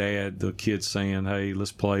 the kid saying, hey,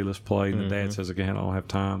 let's play. And mm-hmm. the dad says, again, I don't have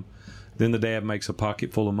time. Then the dad makes a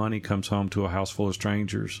pocket full of money, comes home to a house full of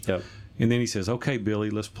strangers. Yep. And then he says, okay,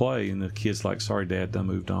 Billy, let's play. And the kid's like, sorry, Dad, I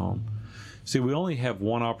moved on. See, we only have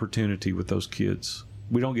one opportunity with those kids.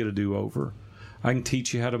 We don't get a do-over. I can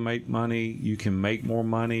teach you how to make money. You can make more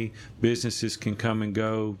money. Businesses can come and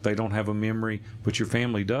go. They don't have a memory, but your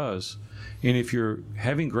family does. And if you're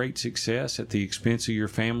having great success at the expense of your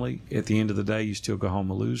family, at the end of the day, you still go home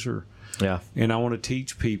a loser. Yeah. And I want to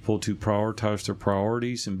teach people to prioritize their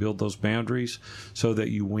priorities and build those boundaries so that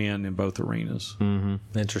you win in both arenas.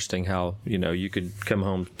 Mm-hmm. Interesting how, you could come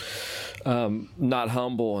home not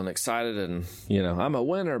humble and excited and, I'm a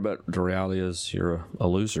winner, but the reality is you're a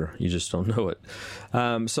loser. You just don't know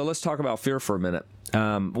it. So let's talk about fear for a minute.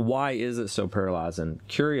 Why is it so paralyzing?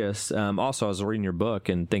 Curious. Also, I was reading your book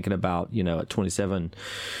and thinking about, at 27,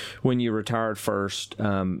 when you retired first,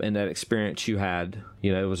 and that experience you had,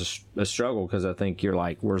 it was a struggle, because I think you're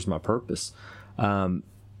like, where's my purpose? And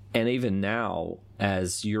even now,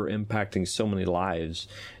 as you're impacting so many lives,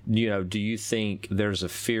 do you think there's a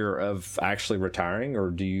fear of actually retiring,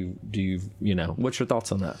 or do you, what's your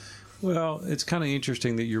thoughts on that? Well, it's kind of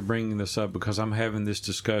interesting that you're bringing this up, because I'm having this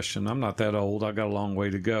discussion. I'm not that old. I got a long way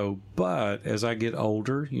to go. But as I get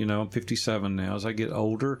older, I'm 57 now. As I get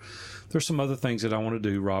older, there's some other things that I want to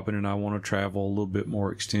do, Robin, and I want to travel a little bit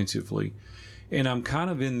more extensively. And I'm kind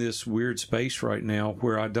of in this weird space right now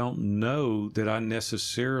where I don't know that I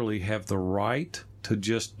necessarily have the right to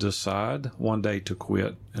just decide one day to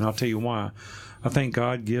quit. And I'll tell you why. I think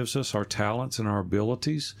God gives us our talents and our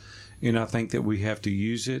abilities. and I think that we have to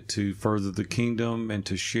use it to further the kingdom and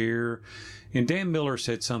to share. And Dan Miller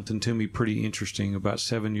said something to me pretty interesting about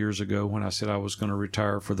 7 years ago when I said I was going to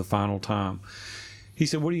retire for the final time. He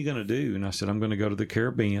said, "What are you going to do?" And I said, "I'm going to go to the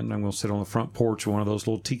Caribbean. I'm going to sit on the front porch of one of those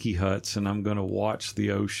little tiki huts, and I'm going to watch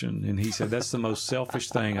the ocean." And he said, "That's the most selfish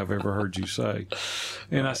thing I've ever heard you say."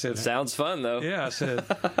 And I said, "Sounds fun, though." Yeah, I said,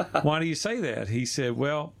 "Why do you say that?" He said,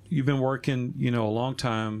 "Well, you've been working, a long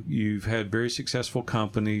time. You've had very successful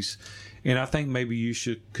companies, and I think maybe you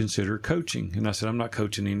should consider coaching." And I said, "I'm not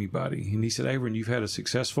coaching anybody." And he said, "Aaron, you've had a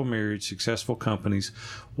successful marriage, successful companies.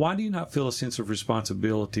 Why do you not feel a sense of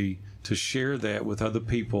responsibility to share that with other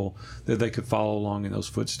people that they could follow along in those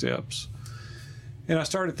footsteps?" And I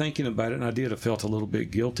started thinking about it, and I did. I felt a little bit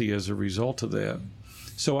guilty as a result of that.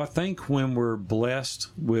 So I think when we're blessed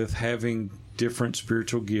with having different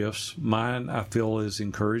spiritual gifts, mine I feel is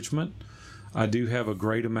encouragement. I do have a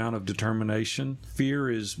great amount of determination. Fear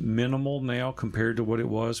is minimal now compared to what it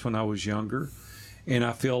was when I was younger. And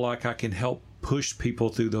I feel like I can help push people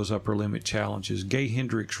through those upper limit challenges. Gay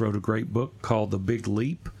Hendricks wrote a great book called The Big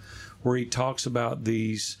Leap, where he talks about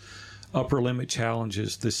these upper limit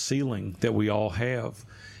challenges, the ceiling that we all have.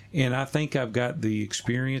 And I think I've got the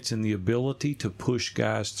experience and the ability to push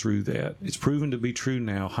guys through that. It's proven to be true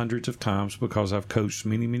now hundreds of times because I've coached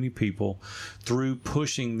many, many people through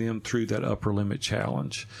pushing them through that upper limit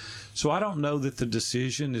challenge. So I don't know that the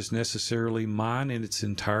decision is necessarily mine in its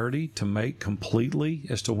entirety to make completely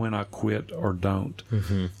as to when I quit or don't.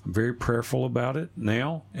 I'm very prayerful about it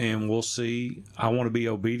now, and we'll see. I want to be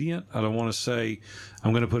obedient. I don't want to say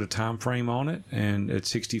I'm going to put a time frame on it, and at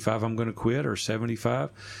 65 I'm going to quit, or 75.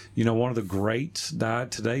 One of the greats died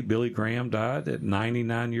today. Billy Graham died at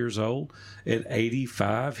 99 years old. At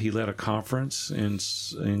 85, he led a conference in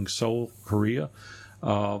Seoul, Korea,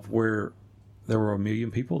 where there were 1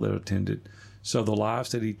 million people that attended. So the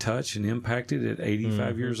lives that he touched and impacted at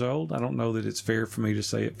 85 years old, I don't know that it's fair for me to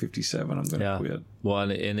say at 57 I'm going to quit.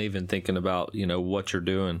 Well, and even thinking about, what you're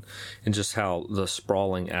doing and just how the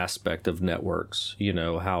sprawling aspect of networks,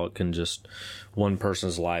 how it can just, one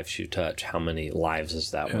person's life you touch, how many lives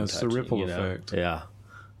is that one touching? It's the ripple effect.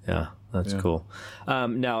 Yeah. That's cool.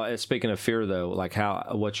 Now, speaking of fear, though,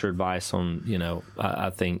 what's your advice on, I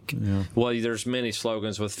think, well, there's many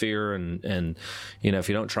slogans with fear, and if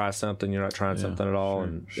you don't try something, you're not trying something at all.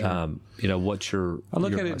 What's your I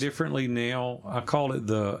look your at advice? it differently now. I call it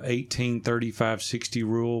the 18-35-60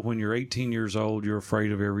 rule. When you're 18 years old, you're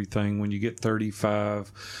afraid of everything. When you get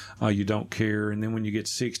 35, you don't care. And then when you get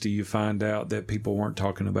 60, you find out that people weren't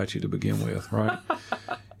talking about you to begin with, right?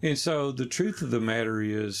 And so the truth of the matter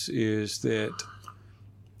is that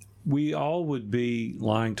we all would be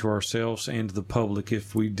lying to ourselves and to the public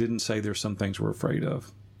if we didn't say there's some things we're afraid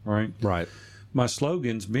of, right? Right. My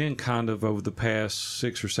slogan's been kind of over the past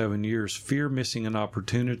 6 or 7 years, fear missing an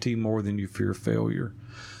opportunity more than you fear failure.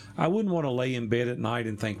 I wouldn't want to lay in bed at night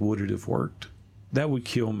and think, would it have worked? That would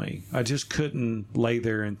kill me. I just couldn't lay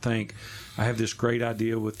there and think, I have this great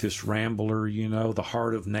idea with this Rambler, the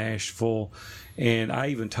heart of Nashville. And I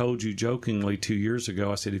even told you jokingly 2 years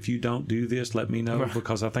ago, I said, if you don't do this, let me know,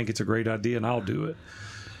 because I think it's a great idea and I'll do it.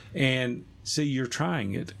 And see, you're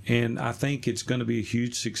trying it. And I think it's going to be a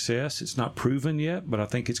huge success. It's not proven yet, but I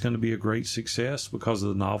think it's going to be a great success because of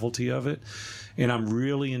the novelty of it. And I'm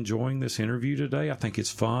really enjoying this interview today. I think it's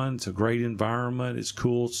fun. It's a great environment. It's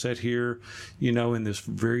cool to sit here, in this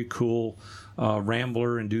very cool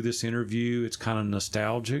Rambler and do this interview. It's kind of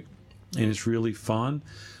nostalgic and it's really fun.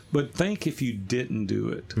 But think if you didn't do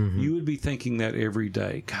it, you would be thinking that every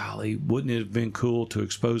day. Golly, wouldn't it have been cool to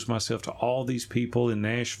expose myself to all these people in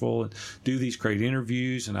Nashville and do these great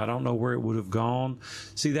interviews, and I don't know where it would have gone.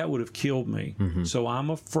 See, that would have killed me. So I'm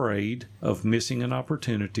afraid of missing an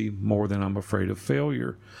opportunity more than I'm afraid of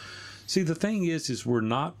failure. See, the thing is we're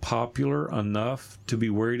not popular enough to be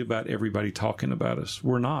worried about everybody talking about us.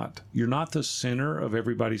 We're not. You're not the center of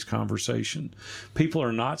everybody's conversation. People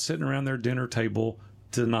are not sitting around their dinner table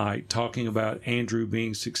tonight talking about Andrew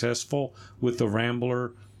being successful with the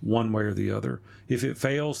Rambler one way or the other. If it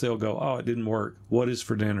fails, they'll go, oh, it didn't work. What is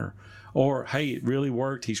for dinner? Or, hey, it really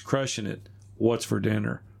worked. He's crushing it. What's for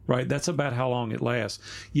dinner? Right? That's about how long it lasts.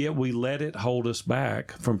 Yet we let it hold us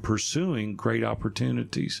back from pursuing great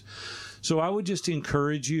opportunities. So I would just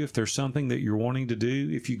encourage you, if there's something that you're wanting to do,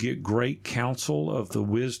 if you get great counsel of the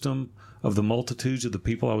wisdom of the multitudes of the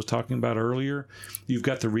people I was talking about earlier, you've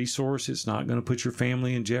got the resource, it's not going to put your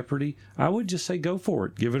family in jeopardy, I would just say go for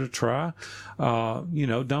it. Give it a try.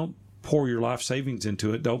 Don't pour your life savings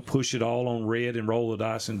into it. Don't push it all on red and roll the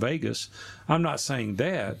dice in Vegas. I'm not saying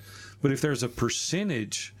that. But if there's a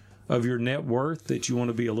percentage of your net worth that you want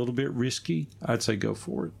to be a little bit risky, I'd say go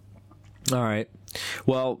for it. All right.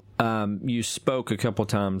 Well, you spoke a couple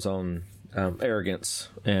times on arrogance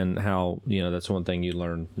and how, that's one thing you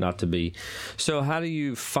learn not to be. So how do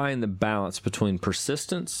you find the balance between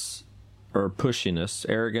persistence or pushiness,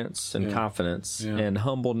 arrogance and confidence, and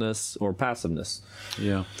humbleness or passiveness?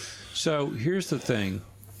 Yeah. So here's the thing.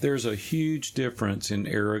 There's a huge difference in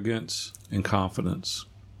arrogance and confidence.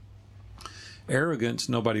 Arrogance,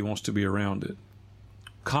 nobody wants to be around it.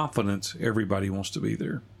 Confidence, everybody wants to be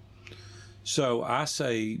there. So I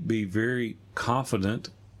say be very confident,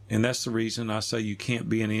 and that's the reason I say you can't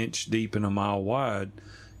be an inch deep and a mile wide.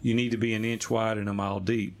 You need to be an inch wide and a mile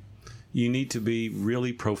deep. You need to be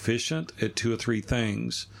really proficient at 2 or 3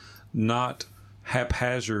 things, not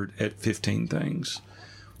haphazard at 15 things.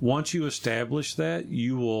 Once you establish that,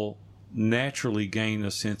 you will naturally gain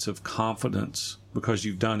a sense of confidence because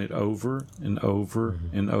you've done it over and over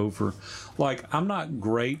and over. Like, I'm not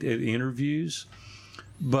great at interviews,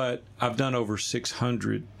 but I've done over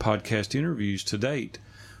 600 podcast interviews to date.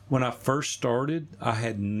 When I first started, I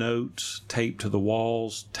had notes taped to the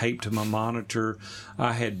walls, taped to my monitor.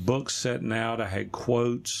 I had books setting out. I had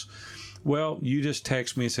quotes. Well, you just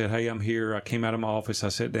text me and said, hey, I'm here. I came out of my office. I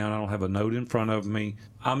sat down. I don't have a note in front of me.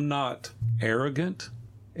 I'm not arrogant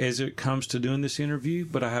as it comes to doing this interview,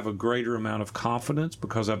 but I have a greater amount of confidence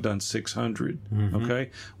because I've done 600. Okay?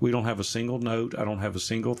 We don't have a single note. I don't have a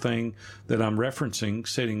single thing that I'm referencing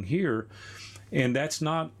sitting here. And that's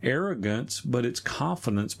not arrogance, but it's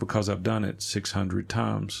confidence because I've done it 600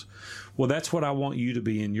 times. Well, that's what I want you to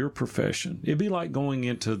be in your profession. It'd be like going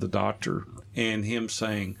into the doctor and him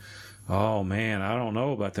saying, oh, man, I don't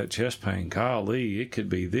know about that chest pain. Golly, it could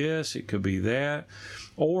be this, it could be that.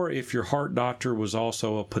 Or if your heart doctor was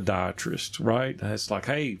also a podiatrist, right? It's like,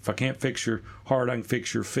 hey, if I can't fix your heart, I can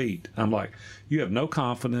fix your feet. I'm like, you have no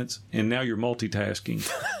confidence, and now you're multitasking.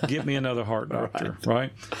 Get me another heart doctor,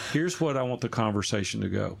 right? Here's what I want the conversation to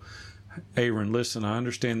go. Aaron, listen, I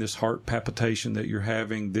understand this heart palpitation that you're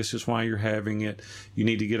having. This is why you're having it. You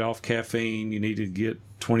need to get off caffeine. You need to get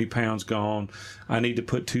 20 pounds gone. I need to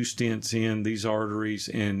put 2 stents in these arteries,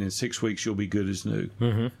 and in 6 weeks, you'll be good as new.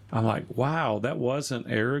 I'm like, wow, that wasn't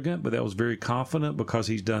arrogant, but that was very confident because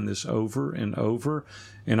he's done this over and over.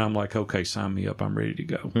 And I'm like, okay, sign me up. I'm ready to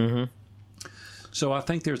go. So I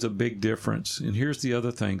think there's a big difference. And here's the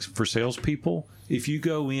other things. For salespeople, if you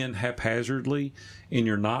go in haphazardly and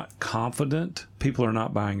you're not confident, people are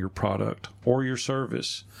not buying your product or your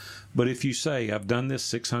service. But if you say, I've done this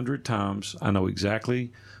 600 times, I know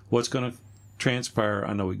exactly what's going to transpire,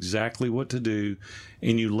 I know exactly what to do,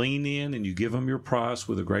 and you lean in and you give them your price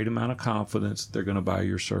with a great amount of confidence, they're going to buy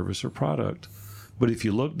your service or product. But if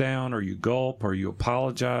you look down or you gulp or you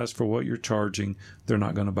apologize for what you're charging, they're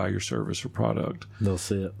not going to buy your service or product. They'll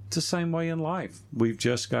see it. It's the same way in life. We've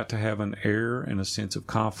just got to have an air and a sense of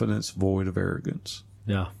confidence void of arrogance.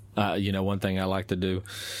 Yeah. One thing I like to do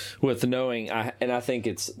with knowing, I think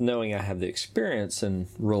it's knowing I have the experience in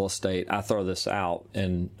real estate. I throw this out,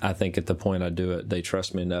 and I think at the point I do it, they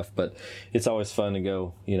trust me enough. But it's always fun to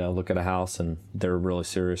go, look at a house, and they're really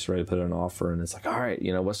serious, ready to put in an offer, and it's like, all right,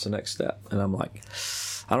 what's the next step? And I'm like,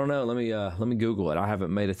 I don't know. Let me Google it. I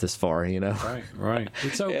haven't made it this far, Right.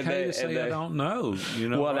 It's okay to say I don't know.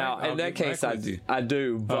 Well, now in that case, I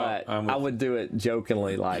do, but I would do it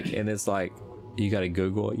jokingly, and it's like, you got to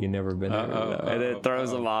Google it. You've never been there, and it throws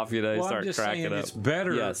them off. They start cracking up. It's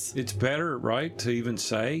better. Yes, it's better, right, to even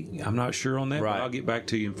say I'm not sure on that. Right. But I'll get back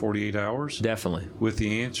to you in 48 hours. Definitely with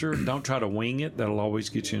the answer. Don't try to wing it. That'll always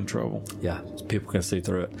get you in trouble. Yeah, people can see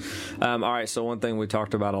through it. All right. So one thing we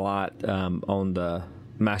talked about a lot on the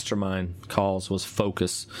mastermind calls was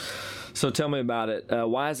focus. So tell me about it.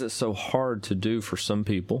 Why is it so hard to do for some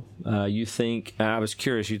people? I was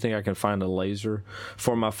curious, you think I can find a laser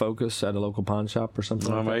for my focus at a local pawn shop or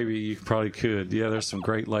something like that? Maybe you probably could. Yeah, there's some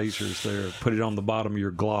great lasers there. Put it on the bottom of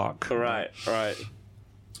your Glock. Right.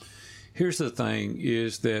 Here's the thing,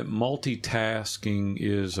 is that multitasking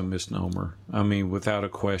is a misnomer. I mean, without a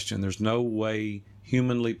question. There's no way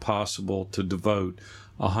humanly possible to devote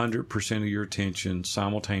 100% of your attention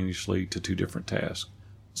simultaneously to 2 different tasks.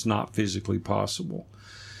 It's not physically possible.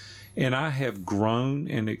 And I have grown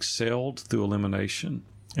and excelled through elimination,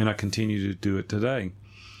 and I continue to do it today.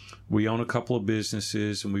 We own a couple of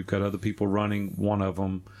businesses, and we've got other people running one of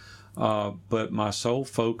them. But my sole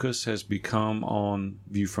focus has become on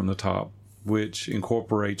View from the Top, which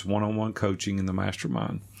incorporates one-on-one coaching in the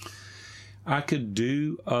mastermind. I could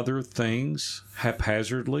do other things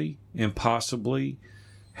haphazardly and possibly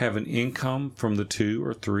have an income from the 2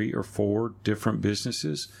 or 3 or 4 different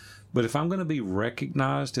businesses, But if I'm going to be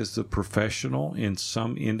recognized as the professional in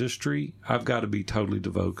some industry, I've got to be totally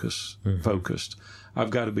focused. I've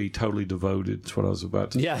got to be totally devoted. That's what I was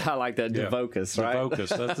about to say. Yeah, I like that. Devocus, right? Devocus.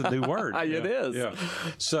 That's the new word. It is. Yeah.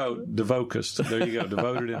 So, devocused. There you go.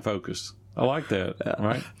 Devoted and focused. I like that.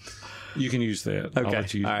 Right? You can use that. Okay. I'll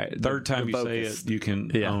let you, all right. Third time you say it, you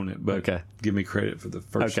can own it. But give me credit for the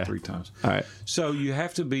first 3 times. All right. So you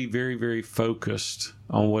have to be very, very focused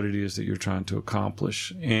on what it is that you're trying to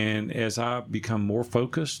accomplish. And as I become more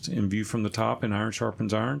focused and view from the top and iron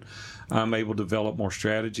sharpens iron, I'm able to develop more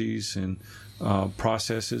strategies and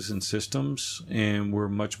processes and systems, and we're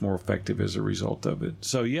much more effective as a result of it.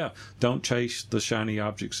 So, don't chase the shiny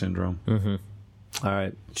object syndrome. Mm-hmm. All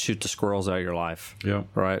right. Shoot the squirrels out of your life. Yeah.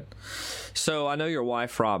 Right. So I know your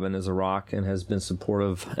wife, Robin, is a rock and has been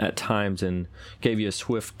supportive at times and gave you a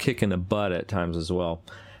swift kick in the butt at times as well.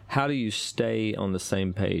 How do you stay on the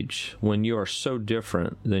same page when you are so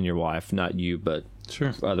different than your wife? Not you, but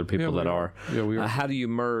other people that are. Yeah, we are. How do you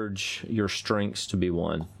merge your strengths to be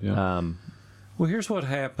one? Yeah. Well, here's what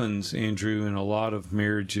happens, Andrew, in a lot of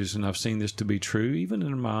marriages, and I've seen this to be true, even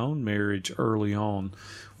in my own marriage early on.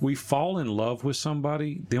 We fall in love with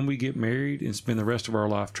somebody, then we get married and spend the rest of our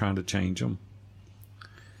life trying to change them.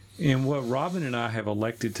 And what Robin and I have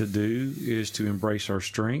elected to do is to embrace our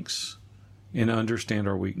strengths and understand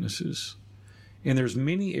our weaknesses. And there's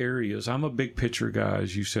many areas. I'm a big picture guy,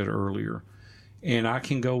 as you said earlier. And I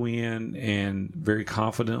can go in and very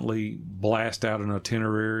confidently blast out an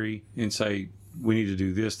itinerary and say, we need to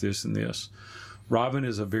do this, this, and this. Robin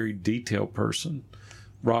is a very detailed person.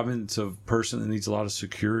 Robin's a person that needs a lot of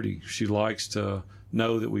security. She likes to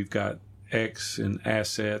know that we've got X in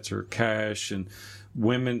assets or cash, and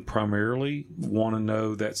women primarily want to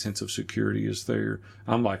know that sense of security is there.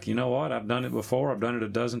 I'm like, you know what? I've done it before. I've done it a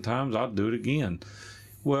dozen times. I'll do it again.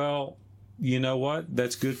 Well, you know what?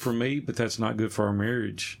 That's good for me, but that's not good for our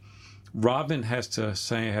marriage. Robin has to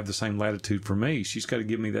have the same latitude for me. She's got to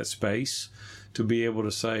give me that space to be able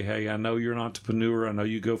to say, hey, I know you're an entrepreneur. I know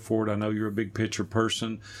you go forward. I know you're a big picture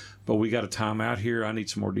person, but we got a time out here. I need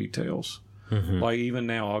some more details. Mm-hmm. Like even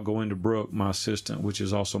now, I'll go into Brooke, my assistant, which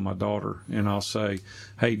is also my daughter, and I'll say,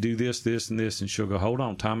 hey, do this, this, and this. And she'll go, hold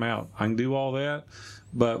on, time out. I can do all that,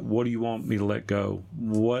 but what do you want me to let go?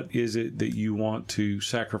 What is it that you want to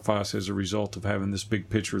sacrifice as a result of having this big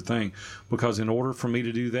picture thing? Because in order for me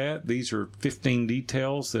to do that, these are 15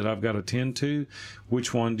 details that I've got to tend to.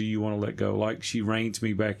 Which one do you want to let go? Like she reins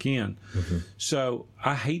me back in. Mm-hmm. So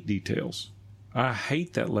I hate details. I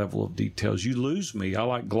hate that level of details. You lose me. I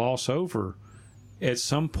like gloss over at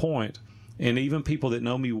some point. And even people that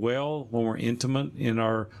know me well, when we're intimate in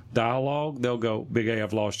our dialogue, they'll go, Big A,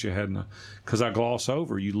 I've lost you, hadn't I? Because I gloss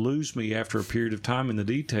over. You lose me after a period of time in the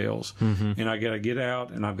details. Mm-hmm. And I got to get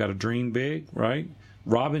out and I've got to dream big, right?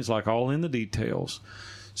 Robin's like all in the details.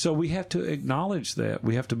 So we have to acknowledge that.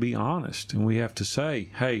 We have to be honest. And we have to say,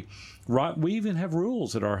 hey, right, we even have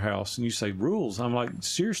rules at our house. And you say, rules? I'm like,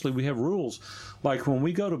 seriously, we have rules. Like when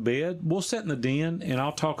we go to bed, we'll sit in the den and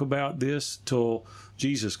I'll talk about this till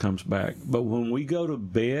Jesus comes back. But when we go to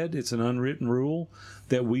bed, it's an unwritten rule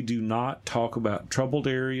that we do not talk about troubled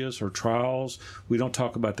areas or trials. We don't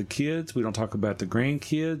talk about the kids. We don't talk about the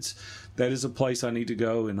grandkids. That is a place I need to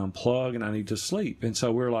go and unplug and I need to sleep. And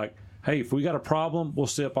so we're like, hey, if we got a problem, we'll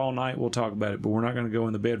stay up all night, we'll talk about it, but we're not going to go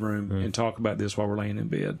in the bedroom and talk about this while we're laying in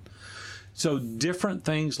bed. So different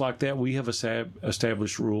things like that, we have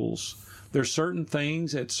established rules. There's certain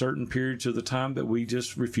things at certain periods of the time that we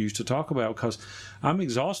just refuse to talk about because I'm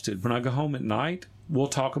exhausted. When I go home at night, we'll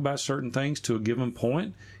talk about certain things to a given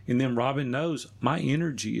point, and then Robin knows my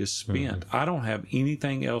energy is spent. Mm-hmm. I don't have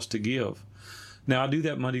anything else to give. Now, I do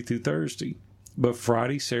that Monday through Thursday. But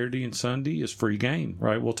Friday, Saturday, and Sunday is free game,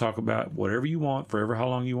 right? We'll talk about whatever you want, forever how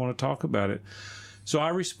long you want to talk about it. So I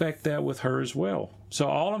respect that with her as well. So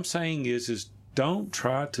all I'm saying is don't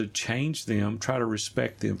try to change them. Try to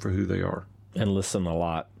respect them for who they are. And listen a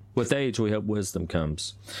lot. With age, we hope wisdom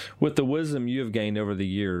comes. With the wisdom you have gained over the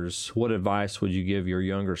years, what advice would you give your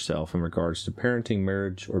younger self in regards to parenting,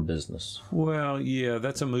 marriage, or business? Well, yeah,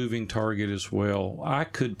 that's a moving target as well. I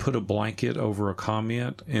could put a blanket over a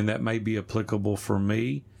comment, and that may be applicable for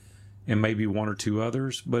me and maybe one or two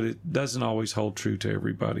others, but it doesn't always hold true to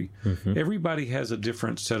everybody. Mm-hmm. Everybody has a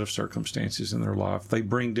different set of circumstances in their life. They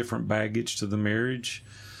bring different baggage to the marriage.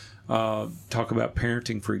 Talk about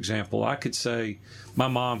parenting, for example. I could say my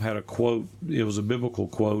mom had a quote. It was a biblical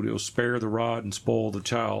quote. It was spare the rod and spoil the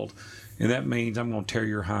child. And that means I'm going to tear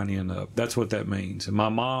your hind end up. That's what that means. And my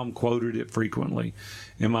mom quoted it frequently.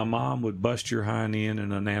 And my mom would bust your hind end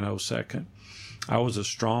in a nanosecond. I was a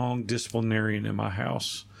strong disciplinarian in my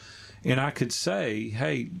house. And I could say,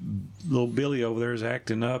 hey, little Billy over there is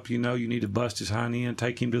acting up. You need to bust his hind end,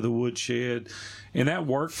 take him to the woodshed. And that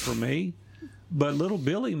worked for me. But little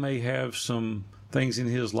Billy may have some things in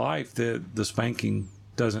his life that the spanking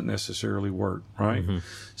doesn't necessarily work, right? Mm-hmm.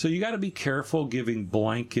 So you got to be careful giving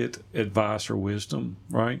blanket advice or wisdom,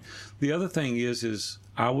 right? The other thing is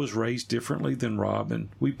I was raised differently than Robin.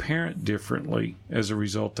 We parent differently as a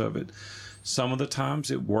result of it. Some of the times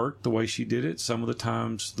it worked the way she did it, some of the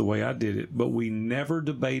times the way I did it, but we never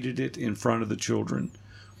debated it in front of the children.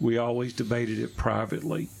 We always debated it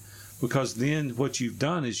privately, because then what you've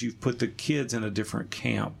done is you've put the kids in a different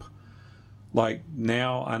camp. Like,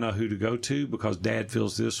 now I know who to go to because Dad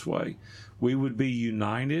feels this way. We would be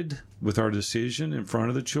united with our decision in front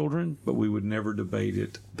of the children, but we would never debate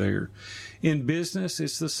it there. In business,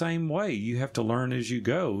 it's the same way. You have to learn as you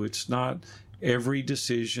go. It's not every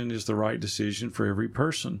decision is the right decision for every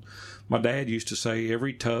person. My dad used to say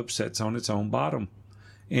every tub sets on its own bottom.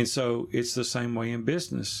 And so it's the same way in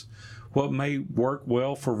business. What may work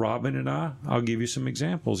well for Robin and I'll give you some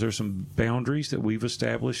examples. There's some boundaries that we've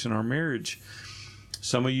established in our marriage.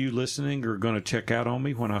 Some of you listening are going to check out on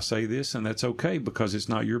me when I say this, and that's okay because it's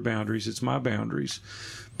not your boundaries, it's my boundaries.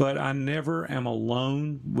 But I never am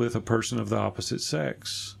alone with a person of the opposite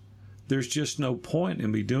sex. There's just no point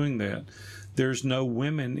in me doing that. There's no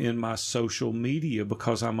women in my social media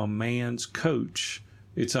because I'm a man's coach.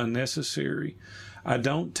 It's unnecessary. I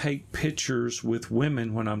don't take pictures with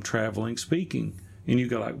women when I'm traveling speaking. And you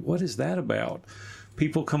go like, what is that about?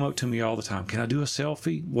 People come up to me all the time. Can I do a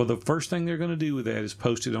selfie? Well, the first thing they're going to do with that is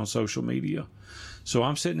post it on social media. So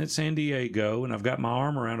I'm sitting at San Diego, and I've got my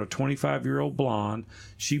arm around a 25-year-old blonde.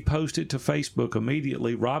 She posted to Facebook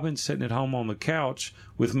immediately. Robin's sitting at home on the couch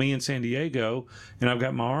with me in San Diego, and I've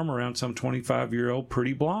got my arm around some 25-year-old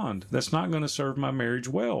pretty blonde. That's not going to serve my marriage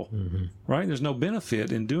well, right? There's no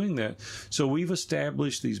benefit in doing that. So we've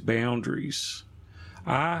established these boundaries.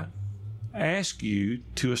 I ask you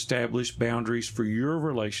to establish boundaries for your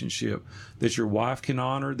relationship that your wife can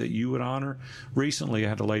honor, that you would honor. Recently, I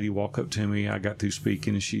had a lady walk up to me. I got through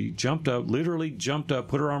speaking, and she literally jumped up,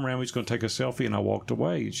 put her arm around me, was going to take a selfie, and I walked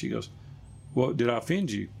away. And she goes, well, did I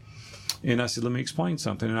offend you? And I said, let me explain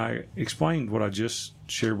something. And I explained what I just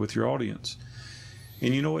shared with your audience.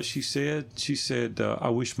 And you know what she said? She said, I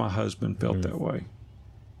wish my husband felt that way.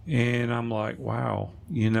 And I'm like, wow,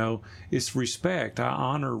 it's respect. I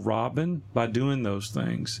honor Robin by doing those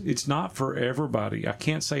things. It's not for everybody. I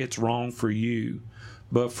can't say it's wrong for you,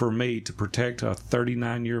 but for me to protect a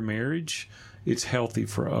 39-year marriage, it's healthy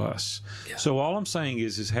for us. Yeah. So all I'm saying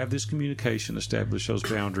is have this communication, establish those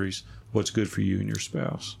boundaries, what's good for you and your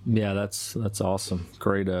spouse. Yeah, that's awesome.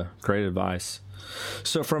 Great advice.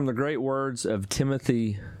 So from the great words of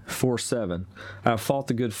Timothy 4:7, I have fought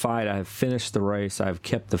the good fight, I have finished the race, I have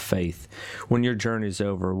kept the faith. When your journey is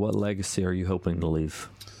over, what legacy are you hoping to leave?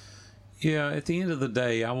 Yeah, at the end of the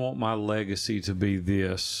day, I want my legacy to be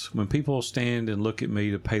this. When people stand and look at me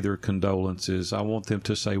to pay their condolences, I want them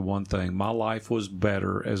to say one thing: my life was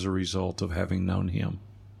better as a result of having known him.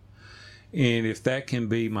 And if that can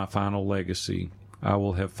be my final legacy, I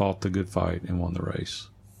will have fought the good fight and won the race.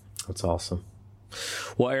 That's awesome.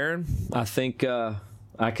 Well, Aaron, I think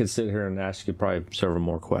I could sit here and ask you probably several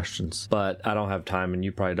more questions, but I don't have time, and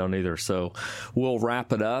you probably don't either. So we'll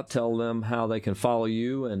wrap it up. Tell them how they can follow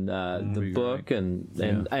you and the book, great.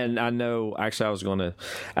 and I know actually I was going to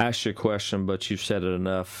ask you a question, but you've said it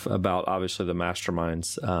enough about obviously the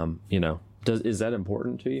masterminds. Is that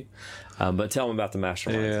important to you? But tell them about the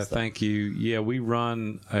masterminds. Yeah, thank you. Yeah, we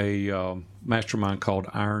run a mastermind called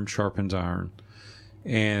Iron Sharpens Iron.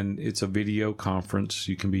 And it's a video conference.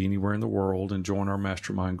 You can be anywhere in the world and join our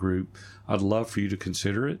mastermind group. I'd love for you to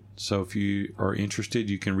consider it. So if you are interested,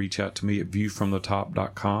 you can reach out to me at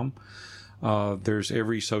viewfromthetop.com. There's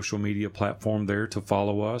every social media platform there to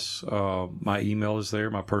follow us. My email is there.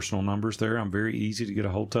 My personal number's there. I'm very easy to get a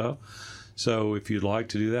hold of. So if you'd like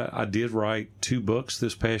to do that, I did write 2 books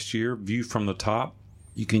this past year, View from the Top.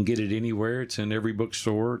 You can get it anywhere. It's in every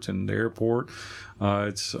bookstore. It's in the airport.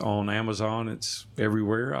 It's on Amazon. It's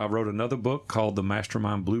everywhere. I wrote another book called The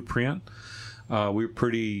Mastermind Blueprint. We're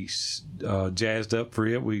pretty jazzed up for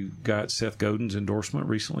it. We got Seth Godin's endorsement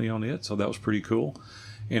recently on it, so that was pretty cool.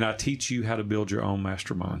 And I teach you how to build your own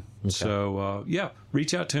mastermind. Okay. So,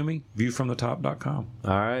 reach out to me, viewfromthetop.com.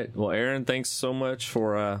 All right. Well, Aaron, thanks so much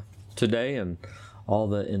for today and all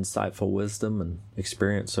the insightful wisdom and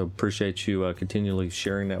experience. So appreciate you continually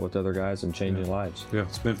sharing that with other guys and changing lives. Yeah,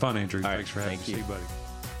 it's been fun, Andrew. All Thanks for having me, buddy.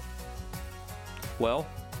 Well,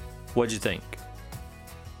 what'd you think?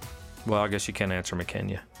 Well, I guess you can't answer me, can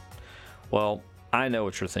you? Well, I know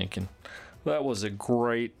what you're thinking. That was a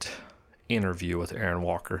great interview with Aaron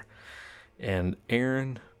Walker. And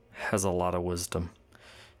Aaron has a lot of wisdom.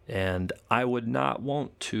 And I would not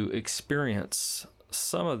want to experience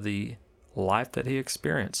some of the life that he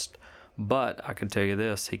experienced. But I can tell you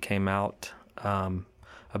this, he came out a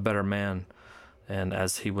better man. And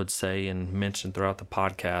as he would say and mention throughout the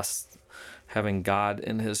podcast, having God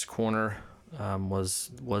in his corner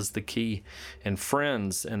was the key, and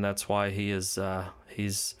friends, and that's why he's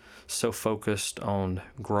so focused on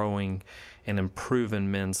growing and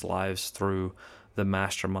improving men's lives through the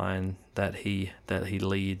mastermind that he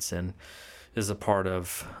leads and is a part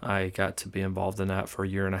of. I got to be involved in that for a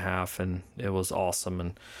year and a half, and it was awesome,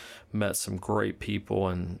 and met some great people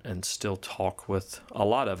and still talk with a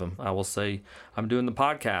lot of them. I will say I'm doing the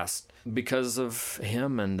podcast because of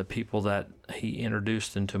him and the people that he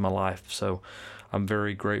introduced into my life. So I'm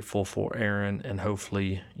very grateful for Aaron, and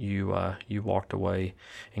hopefully you walked away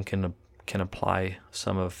and can apply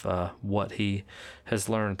some of what he has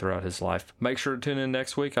learned throughout his life. Make sure to tune in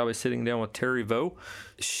next week. I'll be sitting down with Terry Vo.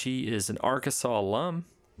 She is an Arkansas alum,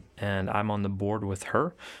 and I'm on the board with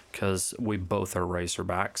her because we both are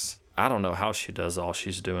Razorbacks. I don't know how she does all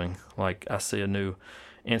she's doing. Like, I see a new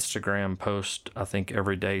Instagram post, I think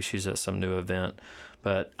every day she's at some new event.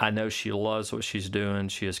 But I know she loves what she's doing.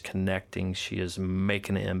 She is connecting. She is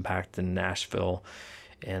making an impact in Nashville.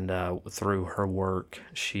 And through her work,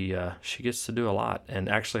 she gets to do a lot, and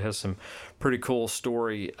actually has some pretty cool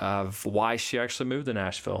story of why she actually moved to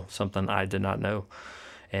Nashville, something I did not know.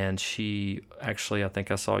 And she actually, I think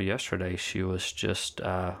I saw yesterday, she was just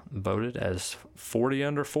voted as 40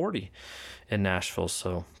 under 40 in Nashville.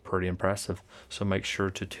 So pretty impressive. So make sure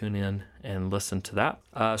to tune in and listen to that.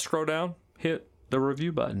 Scroll down, hit the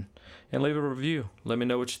review button, and leave a review. Let me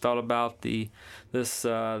know what you thought about the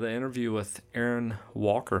interview with Aaron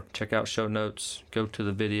Walker. Check out show notes. Go to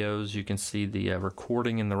the videos. You can see the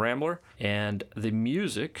recording in the Rambler. And the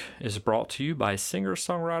music is brought to you by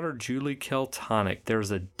singer-songwriter Julie Keltonic.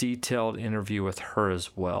 There's a detailed interview with her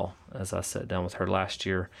as well, as I sat down with her last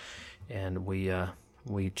year, and we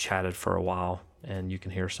chatted for a while, and you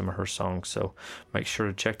can hear some of her songs. So make sure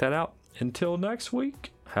to check that out. Until next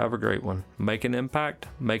week, have a great one. Make an impact,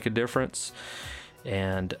 make a difference,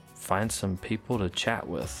 and find some people to chat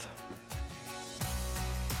with.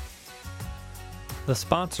 The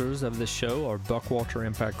sponsors of this show are Buckwalter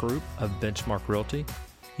Impact Group of Benchmark Realty.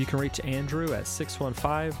 You can reach Andrew at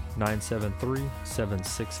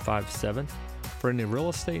 615-973-7657 for any real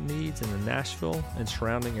estate needs in the Nashville and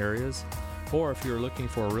surrounding areas, or if you're looking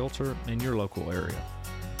for a realtor in your local area.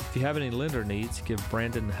 If you have any lender needs, give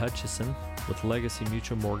Brandon Hutchison with Legacy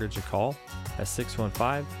Mutual Mortgage a call at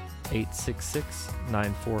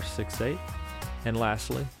 615-866-9468. And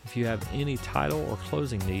lastly, if you have any title or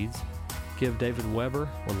closing needs, give David Weber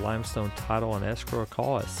with Limestone Title and Escrow a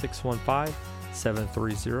call at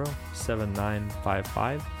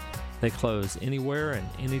 615-730-7955. They close anywhere and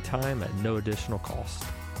anytime at no additional cost.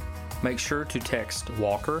 Make sure to text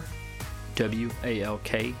Walker,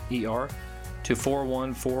 WALKER, to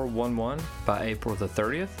 41411 by April the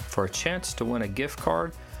 30th for a chance to win a gift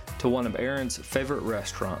card to one of Aaron's favorite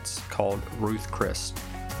restaurants called Ruth Chris.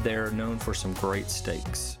 They're known for some great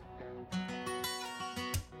steaks.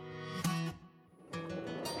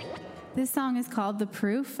 This song is called The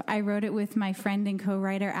Proof. I wrote it with my friend and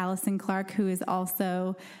co-writer Allison Clark, who is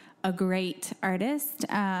also a great artist.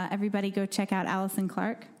 Everybody go check out Allison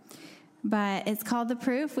Clark. But it's called The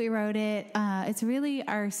Proof. We wrote it. It's really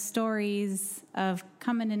our stories of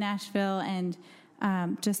coming to Nashville and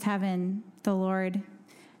just having the Lord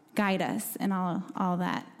guide us and all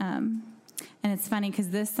that. And it's funny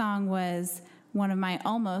because this song was one of my it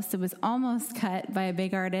was almost cut by a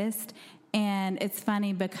big artist. And it's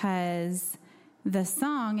funny because the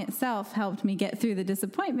song itself helped me get through the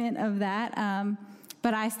disappointment of that.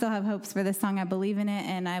 But I still have hopes for this song. I believe in it,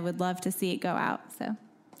 and I would love to see it go out. So,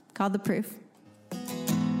 called The Proof.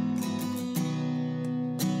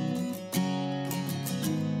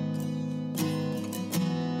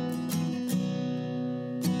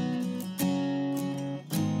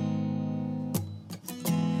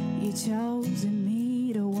 You chosen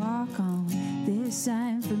me to walk on this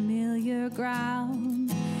unfamiliar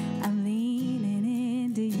ground. I'm leaning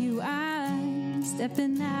into you, I'm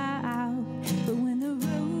stepping out. But when the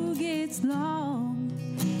road gets long,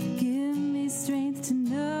 give me strength to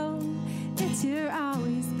know that you're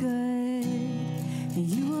always good and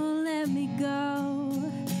you won't let me go.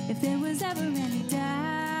 If there was ever any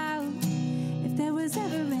doubt, if there was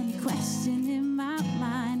ever any question in my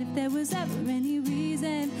mind, if there was ever any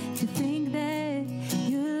reason to think that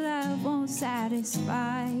your love won't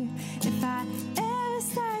satisfy, if I ever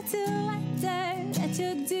start to wonder that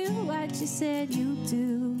you'll do what you said you'd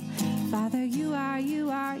do. Father, you are, you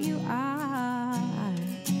are, you are.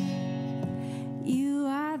 You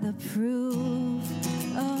are the proof.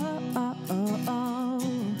 Oh, oh, oh, oh.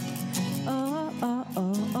 Oh, oh,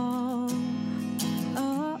 oh, oh.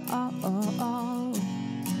 Oh, oh, oh, oh.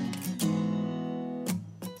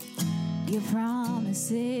 Your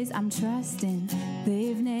promises I'm trusting,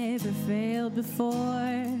 they've never failed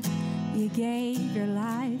before. You gave your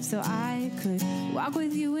life so I could walk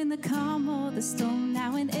with you in the calm or the storm.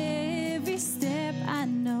 Now in every step I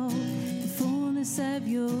know the fullness of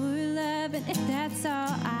your love, and if that's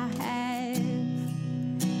all I have,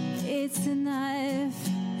 it's enough.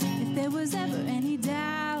 If there was ever any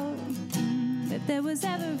doubt, if there was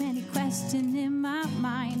ever any question in my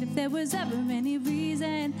mind, if there was ever any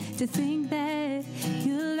reason to think that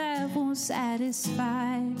your love won't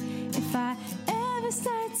satisfy, if I ever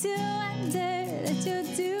start to wonder that you'll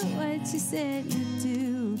do what you said you'd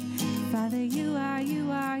do, Father, you are,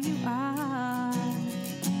 you are, you are.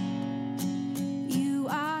 You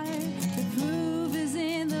are. The proof is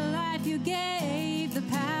in the life you gave, the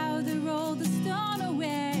power that rolled the stone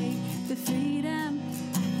away, the freedom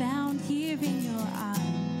I found here in your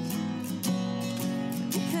arms.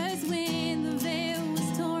 Because when the veil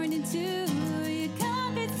was torn in two, you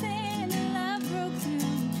conquered sin and love broke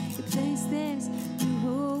through. You placed this new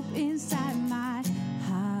hope inside my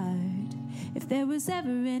heart. If there was ever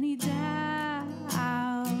any doubt,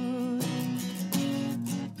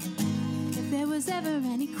 if there was ever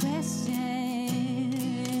any question,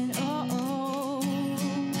 oh, oh.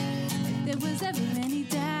 If there was ever any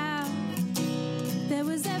doubt, if there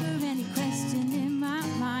was ever any question in my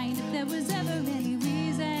mind, if there was ever any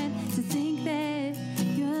reason to think that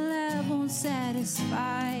your love won't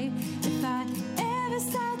satisfy, if I ever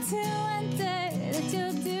start to wonder that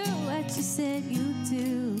you'll do what you said you'd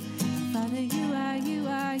do, Father, you are, you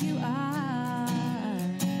are, you are.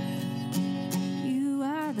 You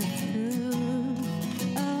are the truth.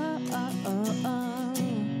 Oh, oh, oh, oh.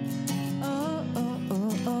 Oh, oh,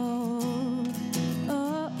 oh, oh.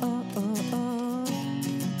 Oh, oh, oh, oh.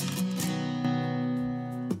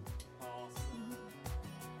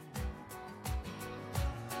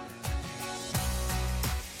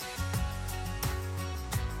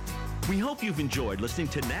 We hope you've enjoyed listening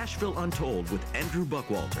to Nashville Untold with Andrew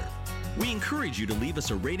Buckwalter. We encourage you to leave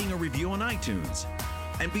us a rating or review on iTunes.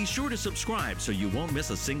 And be sure to subscribe so you won't miss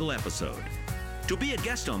a single episode. To be a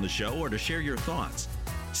guest on the show or to share your thoughts,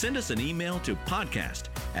 send us an email to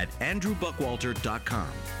podcast@andrewbuckwalter.com.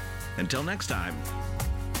 Until next time,